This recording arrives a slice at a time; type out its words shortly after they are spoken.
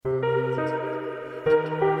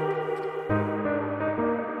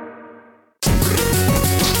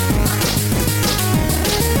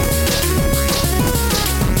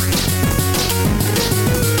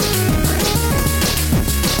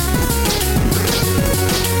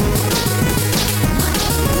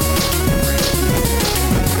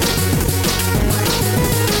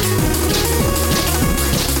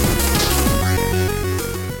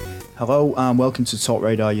Hello and welcome to Talk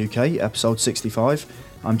Radar UK, episode 65.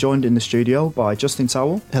 I'm joined in the studio by Justin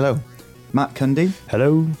Towell. Hello. Matt Cundy.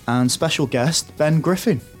 Hello. And special guest, Ben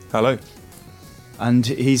Griffin. Hello. And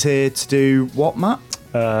he's here to do what, Matt?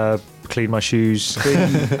 Clean my shoes.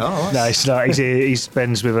 No, it's not. He's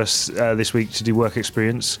Ben's with us this week to do work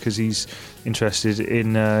experience because he's interested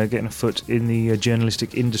in getting a foot in the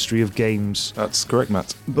journalistic industry of games. That's correct,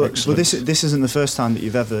 Matt. But this isn't the first time that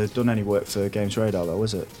you've ever done any work for Games Radar, though,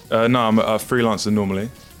 is it? No, I'm a freelancer normally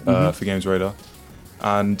for Games Radar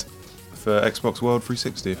and for Xbox World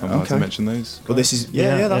 360, if I'm allowed to mention those. Well, this is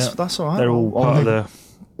that's all right. They're all part of the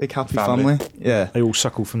big happy family. Yeah, they all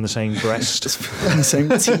suckle from the same breast. the same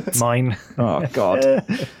teat. Mine. Oh God.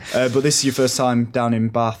 But this is your first time down in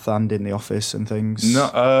Bath and in the office and things.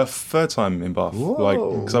 No, third time in Bath.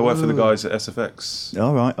 Because I work for the guys at SFX.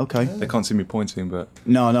 All right. Okay. They can't see me pointing, but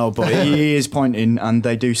no, but he is pointing, and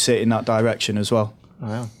they do sit in that direction as well.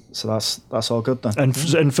 Wow. So that's all good then. And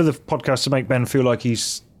for the podcast to make Ben feel like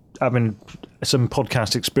he's having some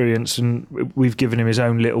podcast experience, and we've given him his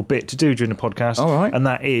own little bit to do during the podcast. All right. And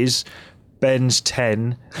that is Ben's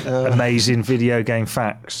 10 amazing video game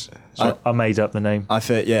facts. So I made up the name. I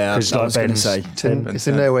was going to say. It's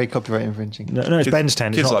in no way copyright infringing. No, it's Ben's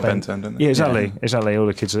 10. Kids it's not like Ben 10, don't they? Yeah, exactly. All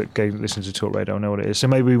the kids that go listen to Talk Radio know what it is. So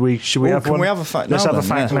maybe should we have one? Can we have a fact Let's now? Let's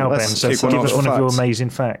have a fact now, Ben. So give us one of your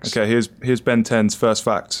amazing facts. Okay, here's Ben 10's first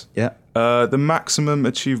fact. Yeah. The maximum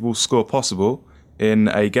achievable score possible in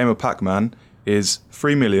a game of Pac-Man is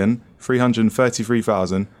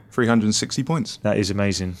 3,333,360 points. That is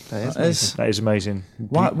amazing. That is amazing.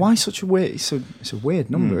 Why such a weird? It's a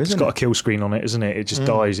weird number, isn't it? It's got a kill screen on it, isn't it? It just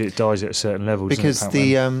dies. It dies at a certain level. because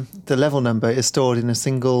the level number is stored in a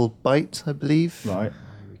single byte, I believe. Right.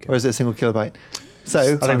 Or is it a single kilobyte? So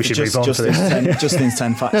I think we should move on to this. Justin's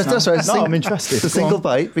 10 facts. No, that's right. I'm interested. It's a single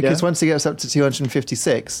byte because once it gets up to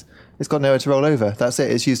 256, it's got nowhere to roll over. That's it.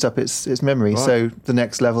 It's used up its memory. Right. So the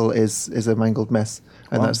next level is a mangled mess,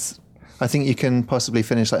 and I think you can possibly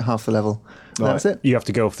finish like half the level. Right. That's it. You have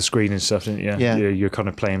to go off the screen and stuff, don't you? Yeah. You're kind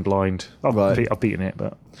of playing blind. I've beaten it,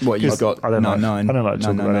 but What you've got? I don't know. 9. I don't like to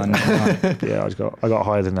talk about it. 9. Yeah, I got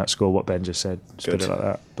higher than that score. What Ben just said. Just put it like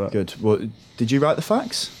that. But Good. Well, did you write the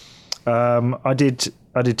facts? I did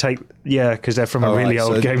take because they're from a really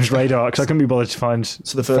old Games Radar. Because I couldn't be bothered to find.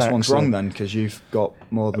 So the first one's wrong then, because you've got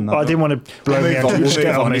more than that. I didn't want to blow me out. We'll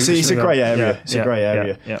move on. It's a grey area. It's a grey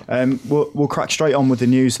area. Yeah. We'll crack straight on with the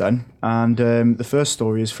news then. And the first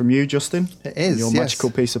story is from you, Justin. It is. Your magical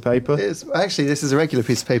piece of paper. It is. Actually, this is a regular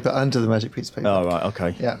piece of paper under the magic piece of paper. Oh right.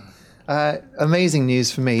 Okay. Yeah. Amazing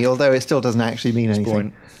news for me, although it still doesn't actually mean anything.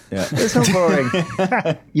 Boring. Yeah. It's not boring.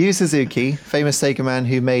 Yu Suzuki, famous Sega man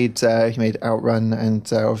who made Outrun and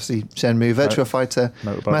obviously Shenmue, Virtua Fighter,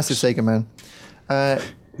 Motorboats. massive Sega man,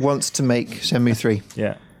 wants to make Shenmue 3.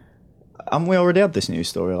 Yeah. Haven't we already had this news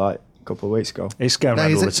story like a couple of weeks ago? It's going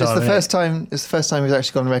around all the time. It's the first time. It's the first time he's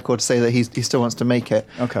actually gone on record to say that he still wants to make it.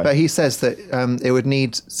 Okay. But he says that it would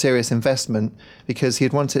need serious investment because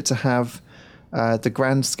he'd want it to have the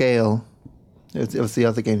grand scale of the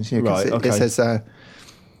other games. Right. It says.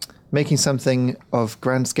 Making something of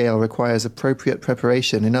grand scale requires appropriate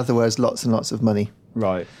preparation. In other words, lots and lots of money.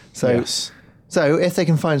 Right. So, yes. So if they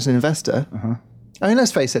can find an investor, I mean,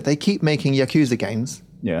 let's face it, they keep making Yakuza games,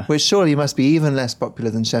 which surely must be even less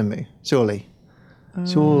popular than Shenmue. Surely.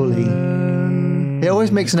 It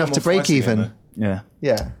always makes enough to break even. Yeah.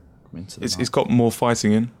 Yeah. It's got more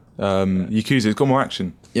fighting in. Yakuza, it's got more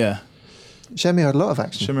action. Yeah. Shenmue had a lot of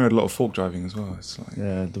action. Shenmue had a lot of fork driving as well. It's like,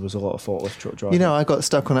 Yeah, there was a lot of forklift truck driving. You know, I got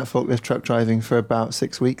stuck on that forklift truck driving for about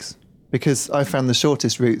 6 weeks because I found the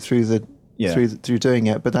shortest route through through doing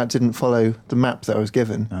it, but that didn't follow the map that I was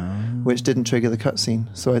given, which didn't trigger the cutscene.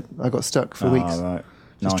 So I got stuck for weeks, right.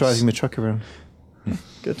 just driving my truck around.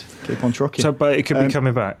 Good. Keep on trucking. So, but it could be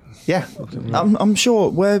coming back. Yeah. I'm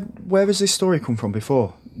sure. Where has this story come from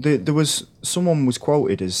before? There was someone was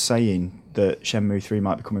quoted as saying that Shenmue 3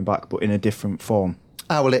 might be coming back, but in a different form.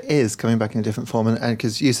 Well, it is coming back in a different form, and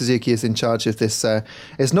because Yu Suzuki is in charge of this,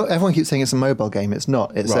 it's not. Everyone keeps saying it's a mobile game. It's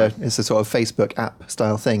not. It's a sort of Facebook app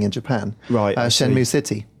style thing in Japan. Right. Shenmue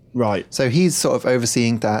City. Right. So he's sort of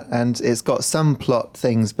overseeing that, and it's got some plot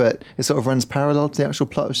things, but it sort of runs parallel to the actual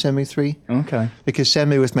plot of Shenmue 3. Okay. Because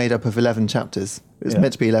Shenmue was made up of 11 chapters. It was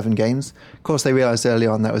meant to be 11 games. Of course, they realised early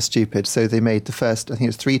on that was stupid, so they made the first, I think it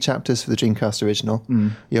was 3 chapters for the Dreamcast original.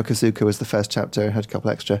 Yokosuka was the first chapter, had a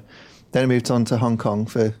couple extra. Then it moved on to Hong Kong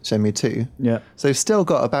for Shenmue 2. Yeah. So he's still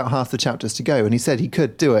got about half the chapters to go, and he said he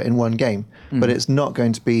could do it in one game, but it's not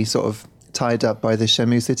going to be sort of tied up by this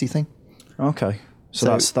Shenmue City thing. Okay. So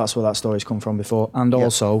that's where that story's come from before. And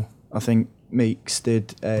also, I think Meeks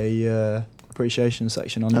did a appreciation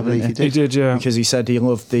section on I it, believe didn't he He did, yeah. Because he said he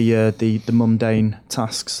loved the mundane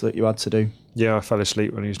tasks that you had to do. Yeah, I fell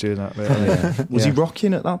asleep when he was doing that. But, Was he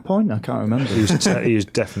rocking at that point? I can't remember. he was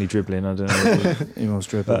definitely dribbling. I don't know. He was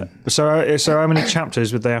dribbling. So how many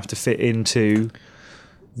chapters would they have to fit into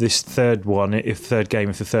this third one? If the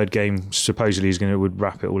third game supposedly would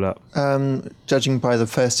wrap it all up. Judging by the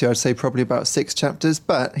first two, I'd say probably about 6 chapters.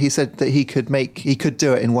 But he said that he could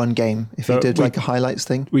do it in one game if he did like a highlights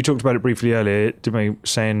thing. We talked about it briefly earlier, didn't we?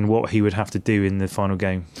 Saying what he would have to do in the final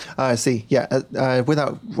game. I see. Yeah,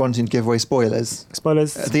 without wanting to give away spoilers.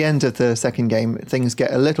 Spoilers. At the end of the second game, things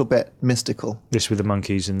get a little bit mystical. This with the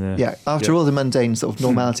monkeys and the After all the mundane sort of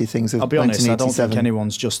normality things of I'll be honest, I don't 1987. think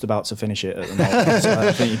anyone's just about to finish it at the moment. So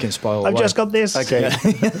I think you can spoil I've away. just got this. Okay.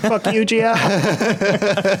 Fuck you, Gia.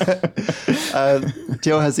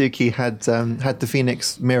 Joe Hazuki had the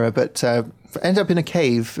Phoenix mirror, but ended up in a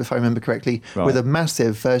cave, if I remember correctly, with a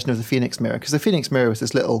massive version of the Phoenix mirror. Because the Phoenix mirror was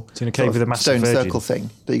this little in a cave sort of with a massive stone virgin. circle thing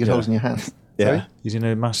that you could hold in your hand. Yeah. Sorry? He's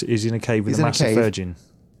in a cave with He's a in a massive cave. virgin.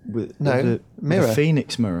 No, mirror. The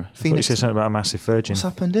Phoenix mirror. I thought you said something about a massive virgin. What's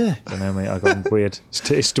happened here? I don't know, mate. I got weird.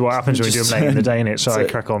 It's what happens when we do them late in the day, innit? Sorry,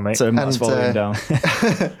 crack on, mate. So Matt's And, volume down.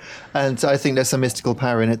 And I think there's some mystical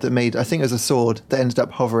power in it that made, I think it was a sword that ended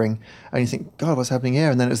up hovering, and you think, God, what's happening here?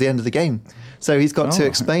 And then it was the end of the game. So he's got to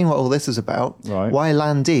explain what all this is about, Right. why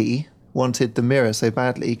Lan Di wanted the mirror so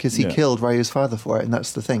badly, because he Yeah. killed Ryu's father for it, and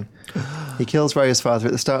that's the thing. He kills Ryu's father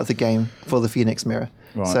at the start of the game for the Phoenix mirror.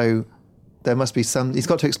 Right. So there must be he's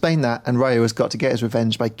got to explain that, and Ryu has got to get his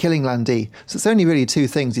revenge by killing Lan Di. So it's only really 2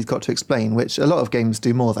 things he's got to explain, which a lot of games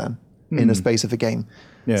do more than in the space of a game.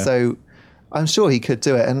 Yeah. So I'm sure he could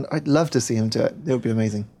do it, and I'd love to see him do it. It would be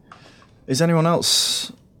amazing. Is anyone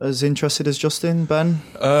else as interested as Justin, Ben?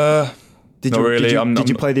 Not really. Did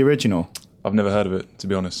you play the original? I've never heard of it, to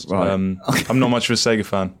be honest. Right. I'm not much of a Sega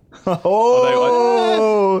fan.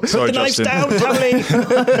 Oh! Sorry, Put the knives Justin. down,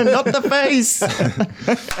 Tony. Not the face!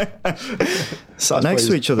 Sat next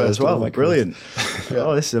to each other as well. Brilliant.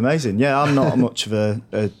 Oh, this is amazing. Yeah, I'm not much of a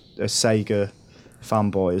Sega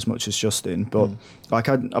fanboy as much as Justin, but like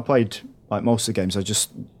I played like most of the games.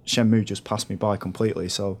 Shenmue just passed me by completely,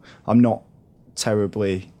 so I'm not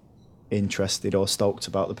terribly interested or stoked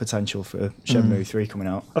about the potential for Shenmue 3 coming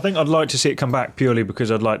out. I think I'd like to see it come back purely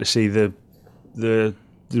because I'd like to see the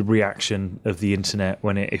reaction of the internet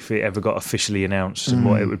if it ever got officially announced and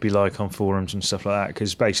what it would be like on forums and stuff like that.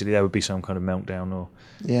 Because basically there would be some kind of meltdown or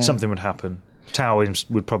something would happen. Tao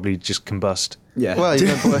would probably just combust. Yeah. Well, you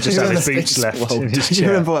remember Just have his boots left. In his do you chair.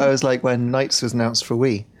 remember what I was like when Knights was announced for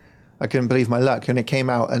Wii? I couldn't believe my luck when it came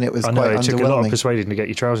out, and it was I know, quite it took a lot of underwhelming. persuading to get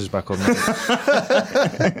your trousers back on.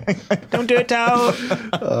 Don't do it, Tao.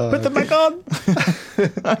 Put them back on.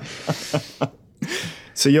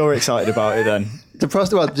 So you're excited about it then?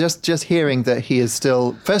 Just hearing that he is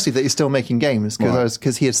still, firstly, that he's still making games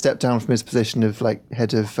because he had stepped down from his position of like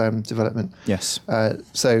head of development. Yes.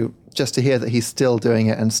 So just to hear that he's still doing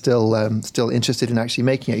it and still interested in actually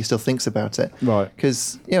making it, he still thinks about it. Right.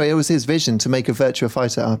 Because it was his vision to make a Virtua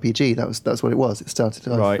Fighter RPG. That's what it was. It started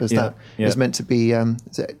off as that. It was meant to be.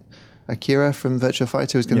 Is it Akira from Virtua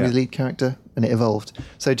Fighter was going to be the lead character, and it evolved.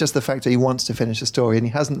 So just the fact that he wants to finish a story and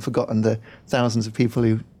he hasn't forgotten the thousands of people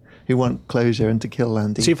who want closure and to kill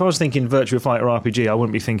Lan Di. See, if I was thinking Virtua Fighter RPG, I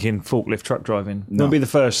wouldn't be thinking forklift truck driving. That would be the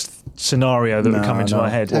first scenario that would come into my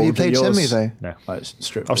head. Have you played yours? Shenmue though? No. Like,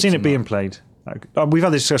 I've seen it being played. We've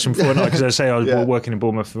had this discussion before, because I say I was working in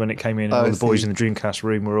Bournemouth when it came in, and all the boys in the Dreamcast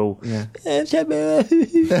room were all, Yeah.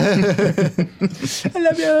 I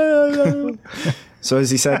love you. So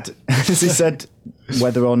has he said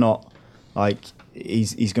whether or not like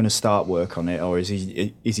he's going to start work on it, or is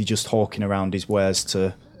he just hawking around his wares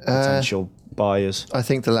to potential buyers? I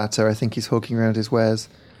think the latter. I think he's hawking around his wares.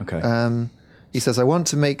 Okay. He says, I want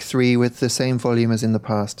to make 3 with the same volume as in the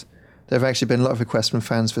past. There have actually been a lot of requests from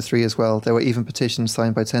fans for 3 as well. There were even petitions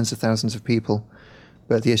signed by tens of thousands of people.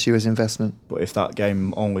 But the issue is investment. But if that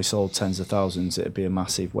game only sold tens of thousands, it'd be a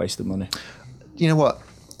massive waste of money. You know what?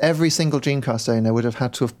 Every single Dreamcast owner would have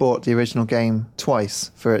had to have bought the original game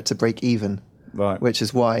twice for it to break even. Right. Which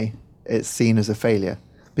is why it's seen as a failure.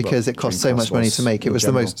 Because it cost so Dreamcast much money was to make. It in was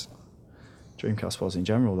general. the most... Dreamcast was in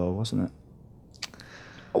general, though, wasn't it?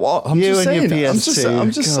 What? I'm You just and your saying. I'm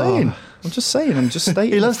PS2. just God. saying. I'm just saying. I'm just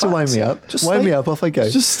stating. He loves the to wind facts. me up. Wind me up, off I go.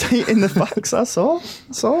 Just stating the facts. That's all.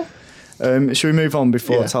 That's all. Should we move on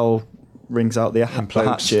before Tal rings out the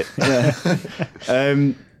hatchet?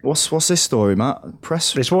 Yeah. What's this story, Matt?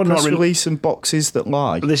 Press release and boxes that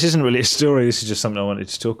lie. This isn't really a story, this is just something I wanted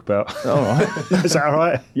to talk about. All right. Is that all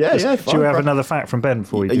right? Yeah. Should we have another fact from Ben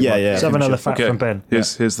before we do Yeah, one? yeah. Let's have another fact Okay, from Ben.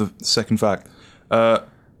 Here's the second fact.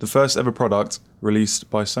 The first ever product released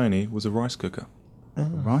by Sony was a rice cooker.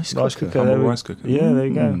 Rice cooker. Humble rice cooker. Yeah, there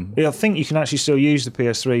you go. Yeah, I think you can actually still use the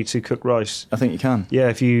PS3 to cook rice. I think you can. Yeah,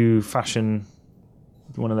 if you fashion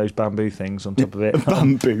one of those bamboo things on top of it.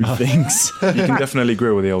 Bamboo things. You can definitely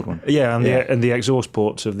grill with the old one. Yeah, and the exhaust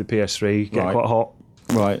ports of the PS3 get quite hot.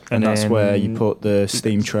 Right, and that's where you put the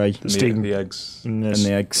steam tray. The eggs. And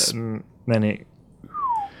the eggs. And then it...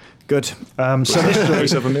 Good. So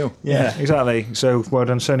this a meal. Yeah, exactly. So well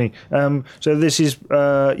done, Sony. So this is...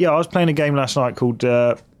 I was playing a game last night called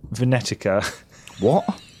Venetica.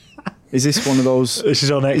 What? Is this one of those... This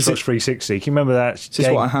is on Xbox 360. Can you remember that? Is this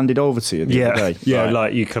what I handed over to you the other day? Yeah, right.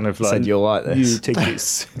 like you kind of like... Said you'll like this. You take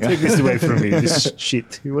this. Take this away from me. This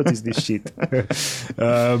shit. What is this shit?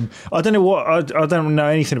 I don't know what... I don't know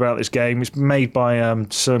anything about this game. It's made by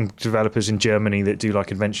some developers in Germany that do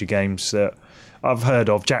like adventure games that I've heard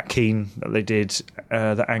of. Jack Keane, they did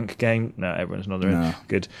the Ankh game. No, everyone's not there. No.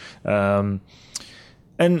 Good.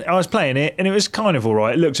 And I was playing it, and it was kind of all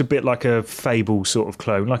right. It looked a bit like a Fable sort of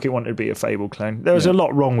clone, like it wanted to be a Fable clone. There was a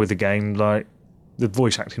lot wrong with the game, like the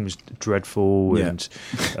voice acting was dreadful, and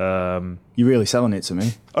you're really selling it to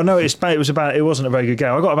me. Oh no, it wasn't a very good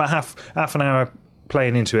game. I got about half an hour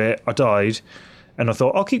playing into it. I died, and I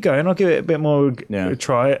thought I'll keep going. I'll give it a bit more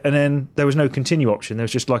try. And then there was no continue option. There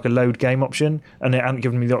was just like a load game option, and it hadn't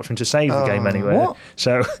given me the option to save the game anywhere. What?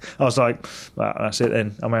 So I was like, well, that's it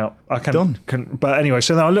then. I'm out. I can't. Done. But anyway,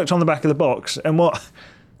 so then I looked on the back of the box, and what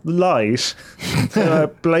lies,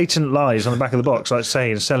 blatant lies on the back of the box, like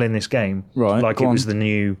selling this game, right? Like it was the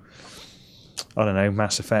new, I don't know,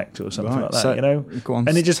 Mass Effect or something like that. So, you know, go on,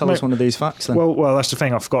 and it just tell us one of these facts. Then. Well, that's the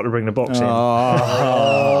thing. I forgot to bring the box in.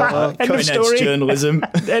 End of story. Journalism.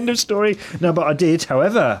 End of story. No, but I did.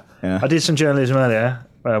 However, I did some journalism earlier.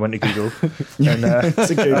 I went to Google. And,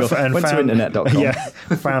 to Google. And went to internet.com. Yeah.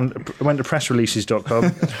 Went to pressreleases.com.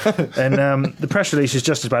 And the press release is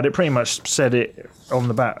just as bad. It pretty much said it on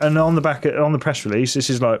the back. And on the press release,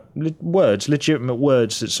 this is like legitimate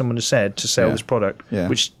words that someone has said to sell this product,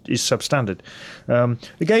 which is substandard.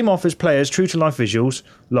 The game offers players true-to-life visuals.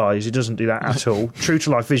 Lies. It doesn't do that at all.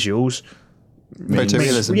 True-to-life visuals.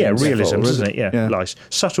 Photorealism. Yeah, realism, doesn't it? Yeah, lies.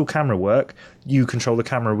 Subtle camera work. You control the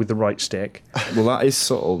camera with the right stick. Well, that is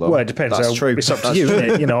subtle, though. Well, it depends. That's true. It's up to you, isn't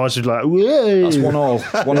it? You know, I was just like, whoa. That's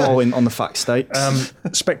 1-1 on the fact stakes.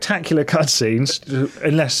 Spectacular cutscenes,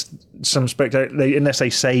 unless they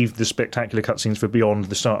saved the spectacular cutscenes for beyond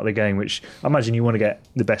the start of the game, which I imagine you want to get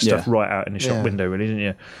the best stuff right out in the shop window, really, didn't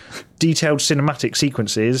you? Detailed cinematic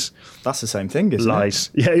sequences. That's the same thing, isn't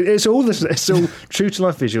lies. It? Yeah, it's all true to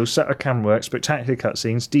life visuals, set of camera work, spectacular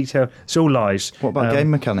cutscenes, detail. It's all lies. What about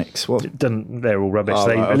game mechanics? They're all rubbish.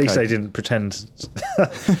 At least they didn't pretend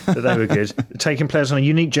that they were good. Taking players on a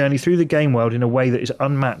unique journey through the game world in a way that is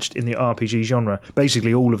unmatched in the RPG genre.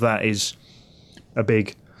 Basically, all of that is a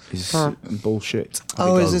big bullshit.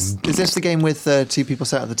 Is this the game with two people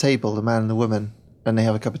sat at the table, the man and the woman, and they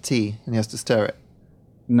have a cup of tea and he has to stir it?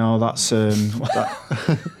 No, that's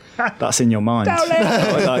that's in your mind.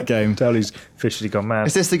 That game. Dowley's officially gone mad.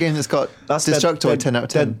 Is this the game that's got Destructoid 10 out of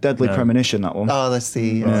 10? Deadly Premonition, that one. Oh, that's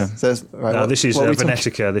the... So right, no, this is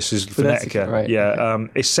Venetica. This is Venetica. Right. Yeah,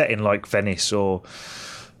 it's set in like Venice or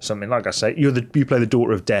something. Like I say, you play the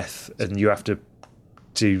Daughter of Death, and you have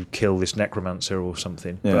to kill this necromancer or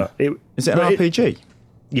something. Yeah. But is it an RPG?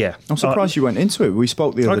 Yeah. I'm surprised you went into it. We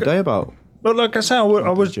spoke the other day about... Well, like I say, I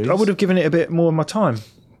would have given it a bit more of my time.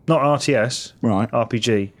 Not RTS, right?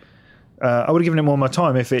 RPG. I would have given it more of my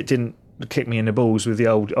time if it didn't kick me in the balls with the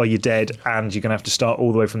old, you're dead and you're going to have to start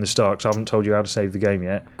all the way from the start because I haven't told you how to save the game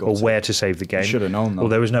yet or where to save the game. You should have known that. Or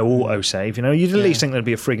there was no auto-save. You know, you'd at least think there'd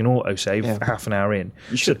be a frigging auto-save half an hour in.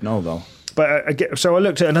 You should know, though. But so I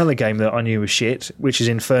looked at another game that I knew was shit, which is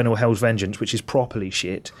Infernal Hell's Vengeance, which is properly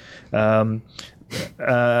shit. And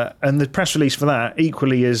the press release for that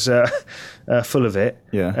equally is full of it.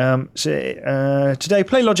 Yeah. Today,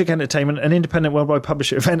 PlayLogic Entertainment, an independent worldwide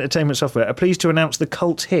publisher of entertainment software, are pleased to announce the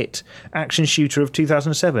cult hit action shooter of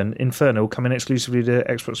 2007, Infernal, coming exclusively to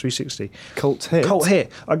Xbox 360. Cult hit? Cult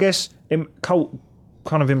hit. I guess cult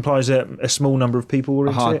kind of implies a small number of people were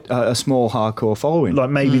into it. A small hardcore following. Like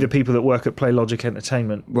maybe the people that work at PlayLogic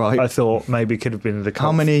Entertainment. Right. I thought maybe could have been the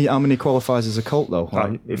cult. How many qualifies as a cult, though?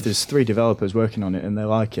 Like, if there's 3 developers working on it and they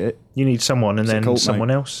like it... You need someone and then cult, someone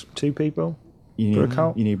else. 2 people for a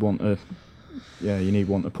cult. You need one to... Yeah, you need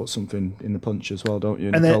one to put something in the punch as well, don't you?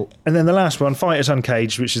 And then the last one, Fighters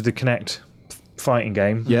Uncaged, which is the Kinect fighting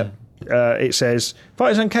game. Yeah. It says,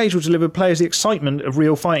 Fighters Uncaged will deliver players the excitement of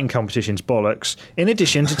real fighting competitions, bollocks, in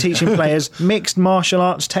addition to teaching players mixed martial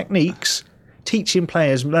arts techniques. Teaching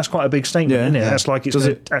players, that's quite a big statement, isn't it? That's like it's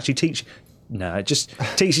going to actually teach No, it just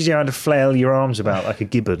teaches you how to flail your arms about like a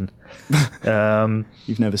gibbon.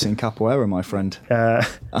 You've never seen capoeira, my friend.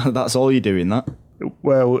 That's all you do in that.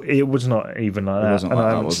 Well, it was not even like that. It wasn't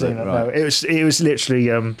like that, was it? No, it was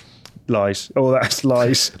literally lies. Oh, that's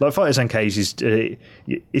lies. Like Fighters and Cages,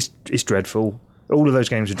 it's dreadful. All of those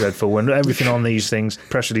games are dreadful, and everything on these things,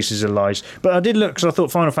 press releases are lies. But I did look because I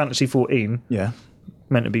thought Final Fantasy XIV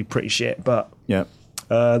meant to be pretty shit, but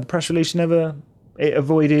the press release it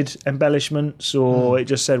avoided embellishments, or it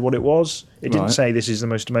just said what it was. It didn't say this is the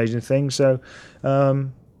most amazing thing. So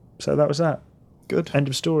that was that. Good. End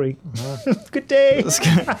of story. Good day. That's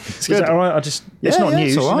good. Is that all right? It's not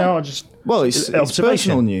news. It's all right. No, it's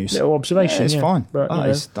personal news. Little observation. It's fine. But,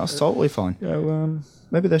 that's totally fine.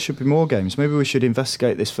 Maybe there should be more games. Maybe we should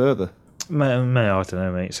investigate this further. I don't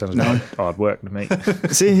know, mate. It sounds like hard work to me.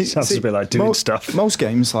 Sounds a bit like doing stuff. Most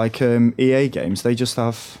games, like EA games, they just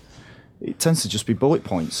have... It tends to just be bullet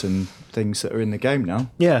points and things that are in the game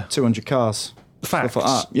now. Yeah. 200 cars. Facts. Stuff like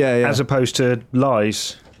that. Yeah. As opposed to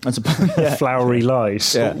lies. Flowery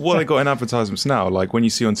lies. Yeah. What they got in advertisements now, like when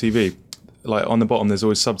you see on TV, like on the bottom there's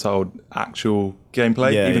always subtitled actual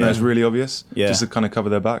gameplay, even though it's really obvious, just to kind of cover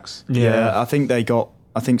their backs. I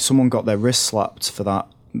think someone got their wrist slapped for that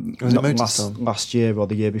last year or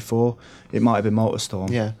the year before. It might have been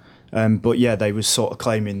MotorStorm. But they were sort of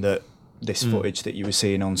claiming that this footage that you were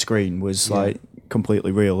seeing on screen was like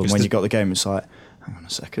completely real, and when you got the game it's like, hang on a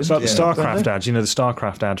second. It's like the StarCraft ads, the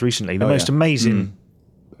StarCraft ads recently, the most amazing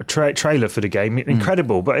trailer for the game,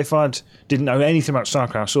 incredible. But if I didn't know anything about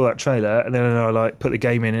StarCraft, saw that trailer, and then I like put the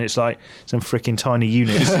game in, and it's like some freaking tiny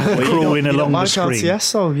units crawling along the screen.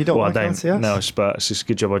 RTS, you don't like RTS? No, but it's just a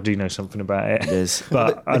good job I do know something about it. It is.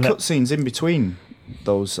 But the cutscenes in between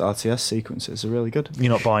those RTS sequences are really good.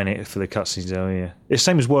 You're not buying it for the cutscenes, though, are you? It's the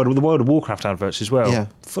same as the World of Warcraft adverts as well. Yeah.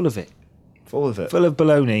 Full of it. Full of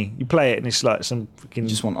baloney. You play it and it's like some freaking... You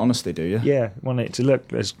just want honesty, do you? Yeah, want it to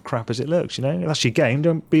look as crap as it looks, That's your game,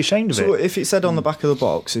 don't be ashamed of it. So if it said on the back of the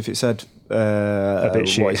box, if it said... a bit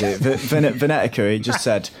shit. What is it?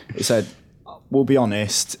 Venetica, it said, we'll be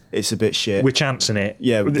honest, it's a bit shit. We're chancing it.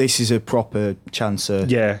 Yeah, this is a proper chancer.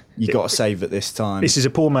 Yeah. You got to save at this time. This is a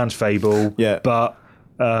poor man's Fable. Yeah. But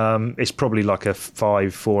it's probably like a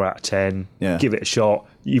 4 out of 10. Yeah. Give it a shot.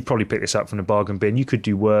 You probably pick this up from the bargain bin. You could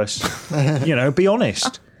do worse. Be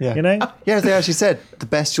honest. Yeah, as they actually said, the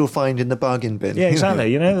best you'll find in the bargain bin. Yeah,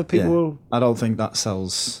 exactly. The people. I don't think that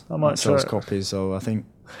sells. Sells copies. So I think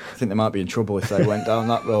they might be in trouble if they went down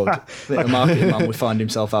that road. I think the marketing man would find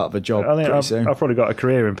himself out of a job pretty soon. I've probably got a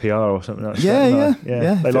career in PR or something like that.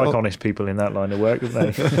 Yeah. They like honest people in that line of work, don't they?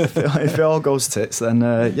 If it all goes tits, then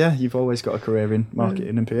you've always got a career in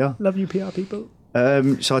marketing and PR. Love you, PR people.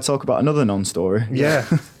 Shall I talk about another non-story? Yeah.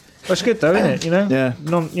 That's good though, isn't it? Yeah.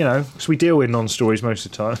 Because we deal with non-stories most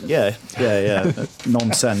of the time. Yeah.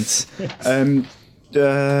 Nonsense.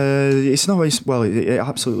 It's not. It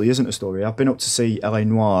absolutely isn't a story. I've been up to see LA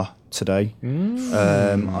Noire today.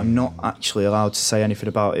 I'm not actually allowed to say anything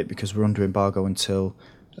about it because we're under embargo until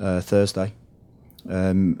Thursday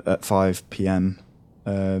at 5 p.m.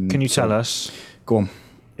 Can you tell us? Go on.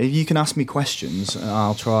 If you can ask me questions,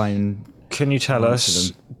 I'll try and. Can you tell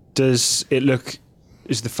us? Does it look?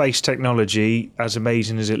 Is the face technology as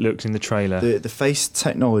amazing as it looked in the trailer? The face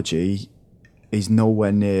technology is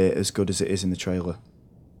nowhere near as good as it is in the trailer.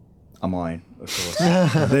 I'm lying, of course.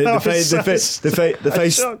 The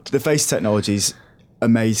face technology is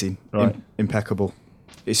amazing, right. Impeccable.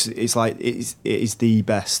 It's like it is the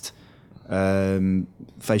best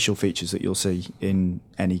facial features that you'll see in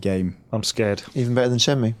any game. I'm scared. Even better than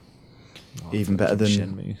Shenmue. Even better than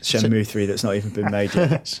Shenmue 3 that's not even been made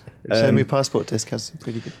yet. Shenmue Passport Disc has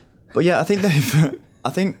pretty good. But yeah,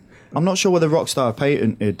 I'm not sure whether Rockstar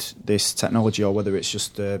patented this technology or whether it's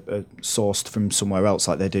just sourced from somewhere else,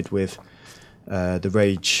 like they did with the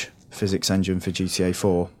Rage physics engine for GTA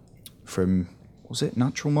 4 from, was it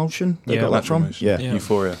Natural Motion? They got that from? Yeah,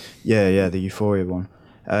 Euphoria. Yeah, the Euphoria one.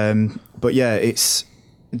 But yeah, it's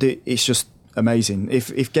just amazing.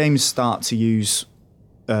 If games start to use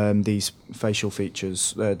these facial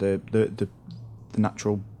features, the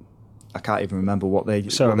natural. I can't even remember what they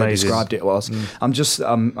described it was.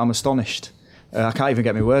 I'm astonished. I can't even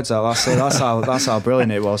get my words out. That's how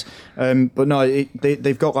brilliant it was. But no,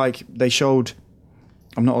 they've got they showed.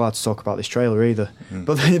 I'm not allowed to talk about this trailer either.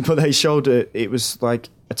 But they showed it was like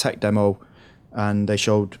a tech demo, and they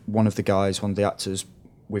showed one of the actors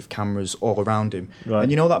with cameras all around him. Right.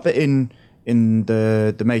 And you know that bit in in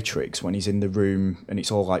the Matrix when he's in the room and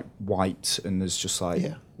it's all like white and there's just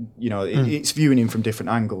like it's viewing him from different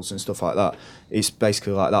angles and stuff like that. It's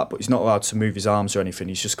basically like that, but he's not allowed to move his arms or anything.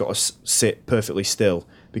 He's just got to sit perfectly still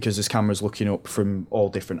because there's cameras looking up from all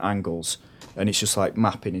different angles, and it's just like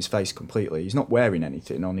mapping his face completely. He's not wearing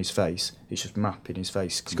anything on his face. It's just mapping his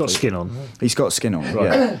face completely. He's got skin on. He's got skin on.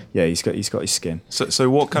 Right. Yeah. He's got his skin. So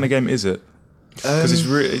what kind of game is it? Because it's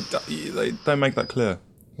really they don't make that clear.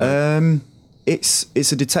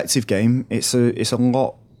 It's a detective game. It's a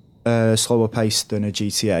lot slower paced than a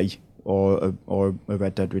GTA or a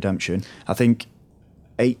Red Dead Redemption. I think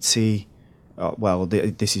 80.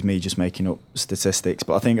 This is me just making up statistics,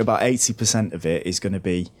 but I think about 80% of it is going to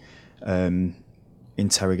be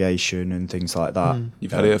interrogation and things like that.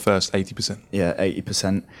 You've had it at first, 80%. Yeah,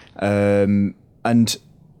 80%. And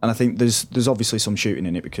I think there's obviously some shooting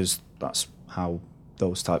in it because that's how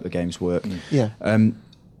those type of games work. Yeah.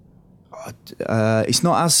 It's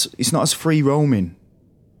not as free roaming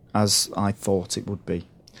as I thought it would be.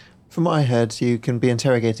 From what I heard, you can be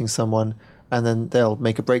interrogating someone and then they'll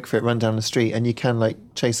make a break for it, run down the street, and you can like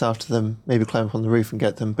chase after them, maybe climb up on the roof and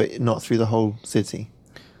get them, but not through the whole city.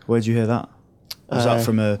 Where did you hear that? Was that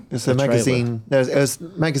from a magazine? It was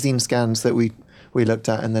magazine scans that we looked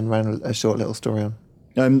at and then ran a short little story on.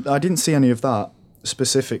 I didn't see any of that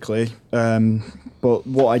specifically, but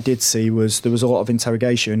what I did see was there was a lot of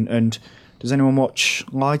interrogation. And does anyone watch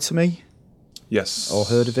Lie to Me? Yes. Or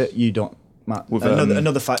heard of it? You don't, Matt.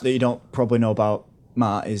 Another fact that you don't probably know about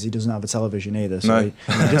Matt is he doesn't have a television either, so no.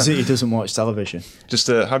 he doesn't watch television. Just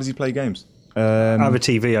how does he play games? I have a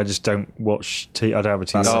TV. I just don't watch. I don't have a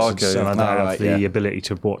TV. Okay. And I don't have the ability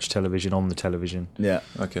to watch television on the television. Yeah.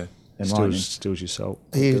 Okay. Stills your soul.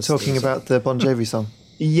 Are you talking about the Bon Jovi song?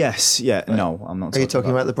 Yes. Yeah. No, I'm not. Are you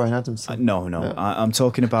talking about the Bryan Adams song? No. I'm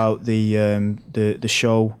talking about the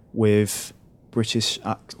show with British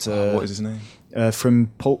actor. What is his name?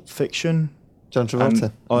 From Pulp Fiction. John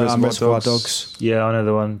Travolta. And Reservoir Dogs. Yeah, I know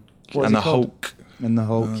the one. And the Hulk. And the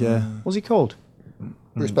Hulk, yeah. What's he called?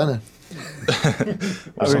 Bruce Banner.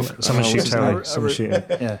 Someone shoot Terry. Someone shoot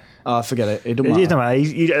him. Yeah. Forget it. It doesn't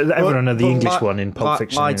matter. Everyone know the English one in Pulp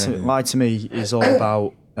Fiction. Lie to Me is all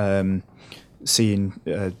about seeing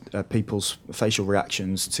people's facial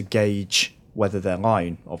reactions to gauge whether they're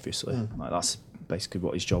lying, obviously. Like, that's basically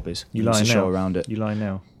what his job is. You lying now? Show around it. You lying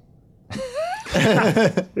now?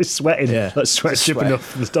 It's sweating. Yeah. That's sweat dripping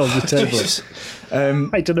off the table.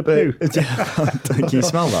 I done a poo. Can you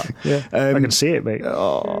smell that? Yeah. I can see it, mate.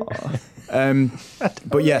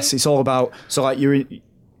 But yes, it's all about. So like I'm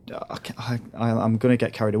going to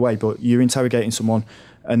get carried away, but you're interrogating someone,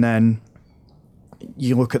 and then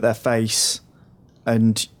you look at their face,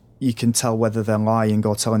 and you can tell whether they're lying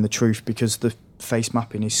or telling the truth because the face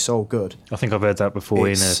mapping is so good. I think I've heard that before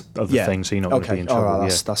in other things, so you're not going to be in trouble. All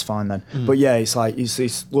right, that's fine then. But yeah, it's like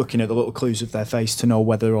it's looking at the little clues of their face to know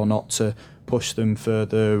whether or not to push them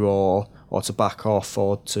further or to back off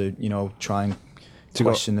or to, try and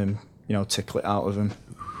question them, tickle it out of them.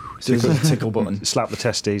 Tickle button. Slap the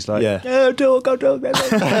testes like, yeah. Oh, dog. Is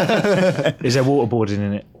there waterboarding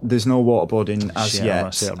in it? There's no waterboarding as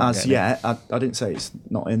yet. I didn't say it's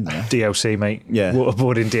not in there. DLC, mate. Yeah.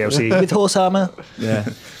 Waterboarding DLC with horse armour. Yeah.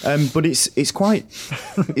 But it's quite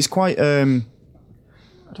I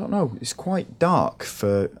don't know, it's quite dark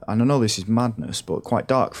for, and I know this is madness, but quite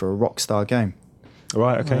dark for a Rockstar game.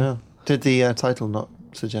 Right, okay. Wow. Did the title not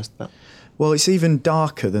suggest that? Well, it's even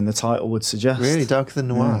darker than the title would suggest. Really? Darker than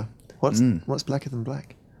noir? What's blacker than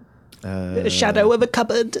black? The shadow of a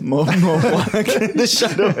cupboard. More black. The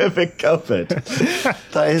shadow of a cupboard.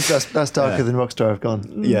 That's darker than Rockstar have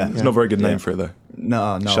gone. Yeah. It's not a very good name for it, though.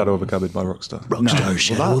 No. Shadow of a Cupboard by Rockstar. Rockstar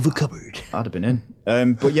Shadow of a Cupboard. I'd have been in.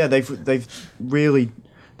 But yeah, they've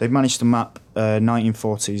managed to map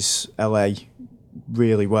 1940s LA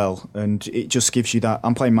really well, and it just gives you that.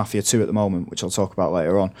 I'm playing Mafia 2 at the moment, which I'll talk about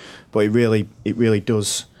later on, but it really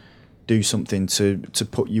does do something to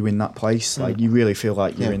put you in that place. Like, you really feel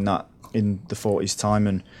like you're in the 40s time,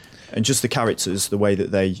 and just the characters, the way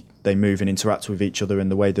that they move and interact with each other,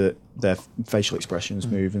 and the way that their facial expressions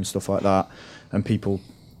move and stuff like that, and people,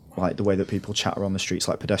 like the way that people chatter on the streets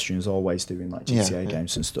like pedestrians always do in like GTA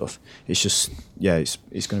games and stuff. It's just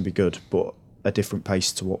it's going to be good, but a different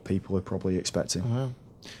pace to what people are probably expecting.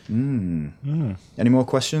 Any more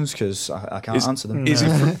questions? Because I can't answer them. Is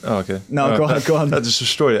it okay. No, go on. That just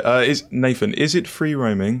destroyed it. Nathan, is it free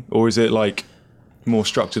roaming, or is it like more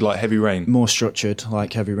structured, like Heavy Rain? More structured,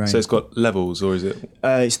 like Heavy Rain. So it's got levels, or is it?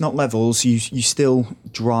 It's not levels. You still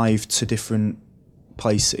drive to different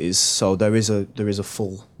places, so there is a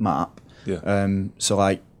full map. Yeah. So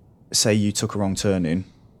like, say you took a wrong turn in,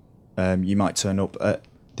 you might turn up at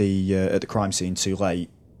the crime scene too late,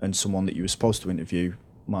 and someone that you were supposed to interview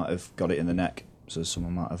might have got it in the neck, so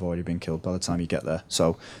someone might have already been killed by the time you get there.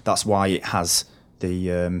 So that's why it has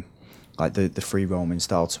the the free roaming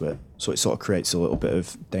style to it. So it sort of creates a little bit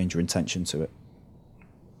of danger and tension to it.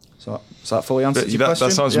 So does that fully answer your question?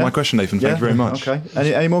 That's answered my question, Nathan. Thank you very much. Okay.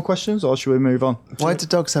 Any more questions, or should we move on? Why do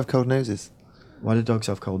dogs have cold noses? Why do dogs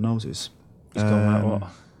have cold noses? It's gone that what?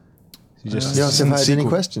 You haven't had any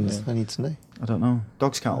questions? Yeah. I need to know. I don't know.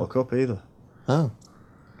 Dogs can't look up either. Oh.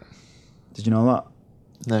 Did you know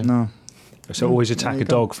that? No. So always attack a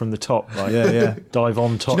dog from the top, like dive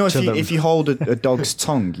on top. Do you know, to them. if you hold a dog's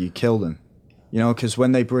tongue, you kill them. You know, because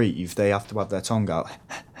when they breathe, they have to have their tongue out.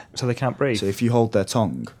 So they can't breathe. So if you hold their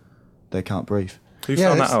tongue, they can't breathe. Who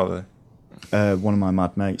found that out though? One of my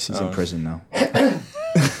mad mates. He's in prison now.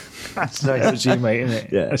 That's you, mate, isn't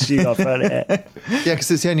it? Yeah. That's you, I've heard it. Yeah, because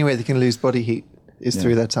it's the only way they can lose body heat is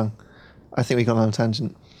through their tongue. I think we got on a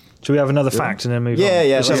tangent. Should we have another fact and then move on? Yeah.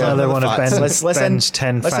 Let's have another one of Ben's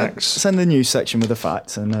 10 facts. Send the news section with the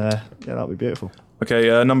facts, and that'll be beautiful.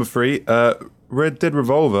 Okay, number 3. Red Dead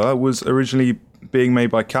Revolver was originally being made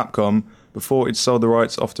by Capcom before it sold the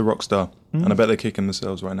rights off to Rockstar, and I bet they're kicking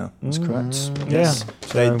themselves right now. That's correct. Yes.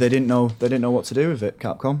 So they didn't know what to do with it.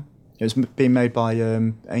 Capcom. It was being made by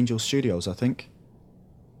Angel Studios, I think.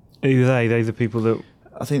 Who are they? They're the people that...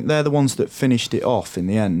 I think they're the ones that finished it off in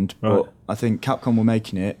the end, but I think Capcom were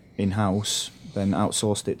making it in-house, then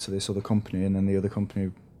outsourced it to this other company, and then the other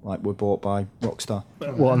company were bought by Rockstar.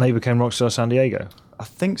 What, and they became Rockstar San Diego? I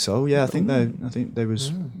think so, yeah. I think they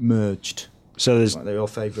was merged. So there's... Like their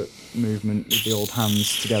favourite movement with the old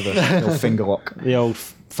hands together, the old finger lock. The old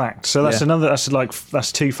fact. So that's another...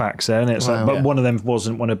 That's 2 facts there, isn't it? Wow. But one of them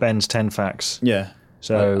wasn't one of Ben's 10 facts. Yeah.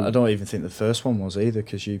 So I don't even think the first one was either,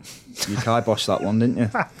 because you kiboshed that one, didn't you?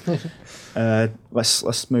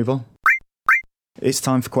 Let's move on. It's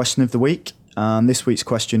time for question of the week, and this week's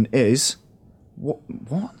question is, what?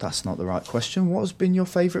 That's not the right question. What has been your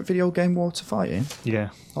favourite video game war to fight in? Yeah.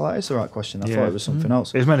 Oh, that is the right question. I thought it was something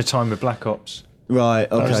else. It was meant to time with Black Ops.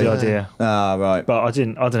 Right, okay. That was the idea. Ah, right. But I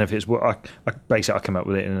don't know if it's... Basically, I came up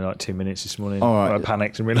with it in like 2 minutes this morning. All right. I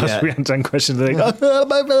panicked and realised we hadn't done questions.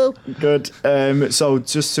 Good. So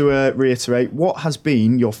just to reiterate, what has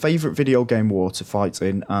been your favourite video game war to fight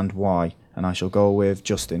in, and why? And I shall go with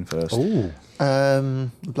Justin first. Ooh.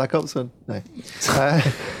 Black Ops one? No.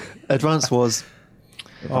 Advance Wars.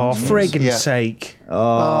 Oh, friggin' sake. I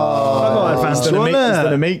got Advanced Wars. Is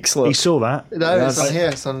that a Meeks look? He saw that. No, it's on here.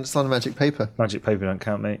 It's on magic paper. Magic paper don't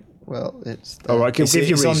count, mate. Well, it's... All right, give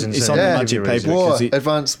your reasons. It's on the magic paper.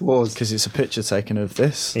 Advanced Wars. Because it's a picture taken of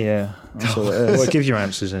this. Yeah. That's all it is. Well, give your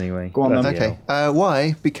answers anyway. Go on then. Okay.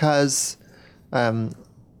 Why? Because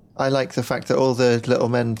I like the fact that all the little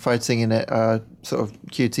men fighting in it are sort of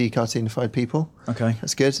cutie cartoonified people. Okay.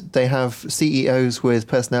 That's good. They have CEOs with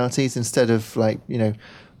personalities instead of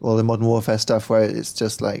all the Modern Warfare stuff where it's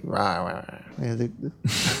just like rah, rah.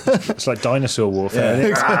 It's like dinosaur warfare.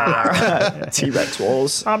 Yeah. T-Rex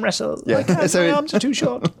wars. Arm wrestle. Yeah. My arms are too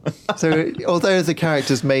short. So although the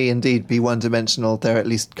characters may indeed be one-dimensional, they're at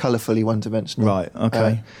least colourfully one-dimensional. Right.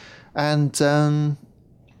 Okay. And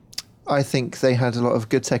I think they had a lot of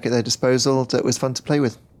good tech at their disposal that was fun to play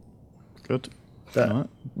with. Good. Right.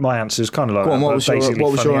 My answer is kind of like Go on, that, what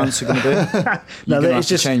was your answer going to be? You're going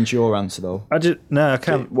to change your answer, though. I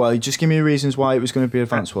can't. Well, just give me reasons why it was going to be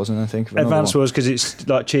Advance Wars, and then think of another Advance one. Wars because it's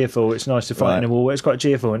like cheerful. It's nice to fight in a war. It's quite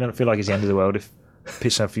cheerful. I don't feel like it's the end of the world if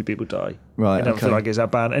a few people die. Right. I don't feel like it's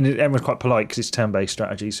that bad. And everyone's quite polite because it's turn-based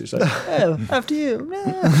strategy. So it's like, after you.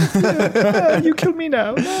 You killed me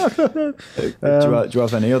now. Do you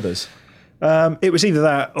have any others? It was either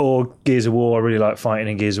that or Gears of War. I really like fighting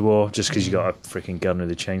in Gears of War just because you got a freaking gun with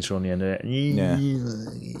a chainsaw on the end of it. Yeah.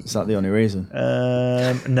 Is that the only reason?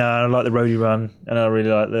 No, I like the roadie run, and I really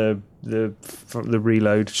like the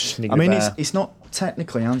reload. It's not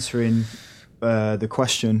technically answering the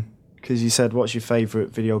question because you said, "What's your favourite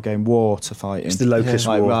video game war to fight in?" It's the Locust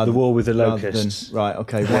War, the war with the locusts. Right.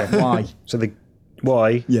 Okay. Why? So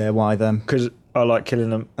why? Yeah. Why them? Because I like killing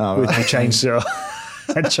them with my chainsaw.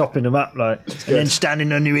 And chopping them up and then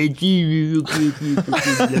standing on your edge.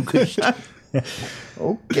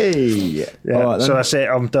 Okay. Yeah. All right, then. So that's it.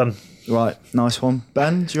 I'm done. Right. Nice one.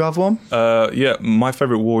 Ben, do you have one? Yeah, my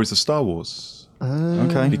favourite war is the Star Wars.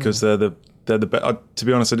 Okay. Because they're the best. To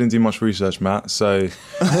be honest, I didn't do much research, Matt. So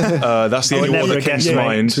that's the only one that came to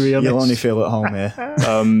mind. You'll only feel at home here.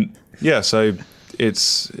 Yeah. So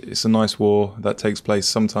it's a nice war that takes place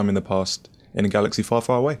sometime in the past in a galaxy far,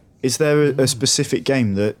 far away. Is there a specific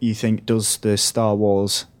game that you think does the Star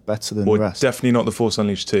Wars better than the rest? Definitely not The Force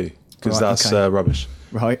Unleashed 2. because that's rubbish.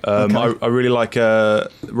 Right. I really like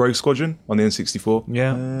Rogue Squadron on the N64.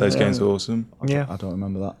 Yeah. Those games are awesome. Yeah. I don't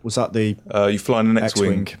remember that. Was that the You fly in an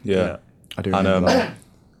X-Wing. Yeah. I do remember that.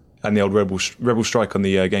 And the old Rebel Strike on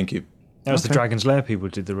the GameCube. That was the Dragon's Lair people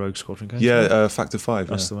who did the Rogue Squadron games. Yeah, Factor 5.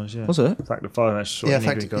 That's the ones, yeah. Was it? Factor 5, that's what you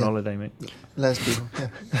need to go on holiday, mate. Les people.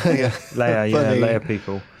 Yeah. Leia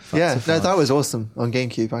people. That was awesome on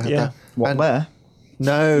GameCube. I had that. What, Lair?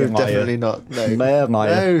 No, definitely not. No. Lair,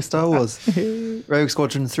 No, Star Wars. Rogue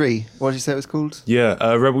Squadron 3. What did you say it was called? Yeah,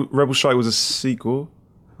 Rebel Strike was a sequel,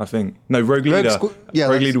 I think. No, Rogue Leader.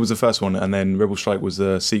 Rogue Leader was the first one, and then Rebel Strike was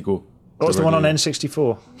the sequel. What was the one on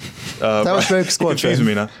N64? That was Rogue Squadron. Confusing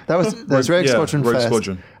me now. There was Rogue Squadron Rogue first,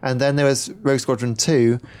 Squadron. and then there was Rogue Squadron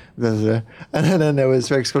 2, and then there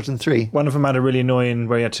was Rogue Squadron 3. One of them had a really annoying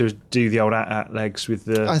where you had to do the old at legs with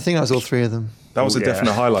the... I think that was all three of them. That was a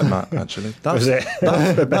definite highlight, Matt, actually. That was it.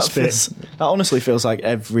 The best bit. That honestly feels like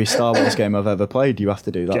every Star Wars game I've ever played, you have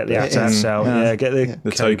to do that. Get the AT-ATs out, get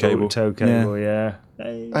the toe cable. Toe cable,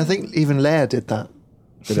 I think even Leia did that.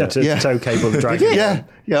 Toe cable the dragon.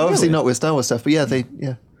 Obviously not with Star Wars stuff, but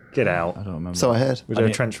Get out. I don't remember. So I heard. Was there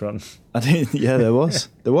a trench run? I think, there was.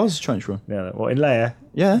 There was a trench run. Yeah, what, in Leia?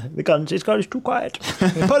 Yeah. The guns, it's too quiet.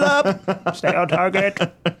 Pull up! Stay on target.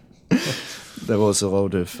 There was a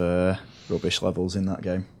load of rubbish levels in that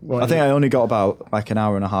game. I think I only got about like an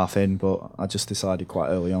hour and a half in, but I just decided quite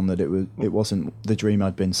early on that it wasn't the dream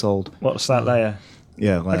I'd been sold. What's that, Leia?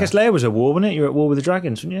 Yeah, Leia. I guess Leia was a war, wasn't it? You were at war with the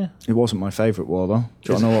dragons, weren't you? It wasn't my favourite war, though. Do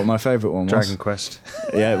you want to know what my favourite one was? Dragon Quest.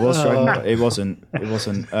 Yeah, it was Dragon. It wasn't. It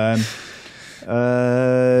wasn't. That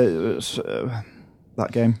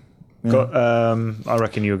game. Yeah. I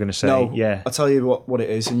reckon you were going to say, No, yeah. I'll tell you what it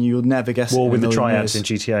is, and you'll never guess War it. with the Triads in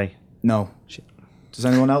GTA. No. Does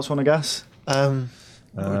anyone else want to guess? What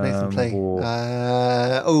would Nathan play?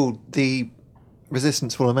 The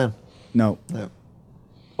Resistance Fall of Men. No.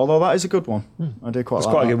 Although that is a good one. I do quite It's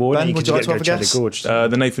like quite that. a good war. Ben, would you like to have a guess?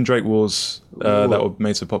 The Nathan Drake Wars that were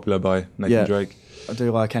made so popular by Nathan Drake. I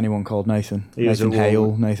do like anyone called Nathan. He was Nathan a war.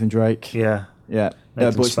 Hale, Nathan Drake. Yeah. Yeah.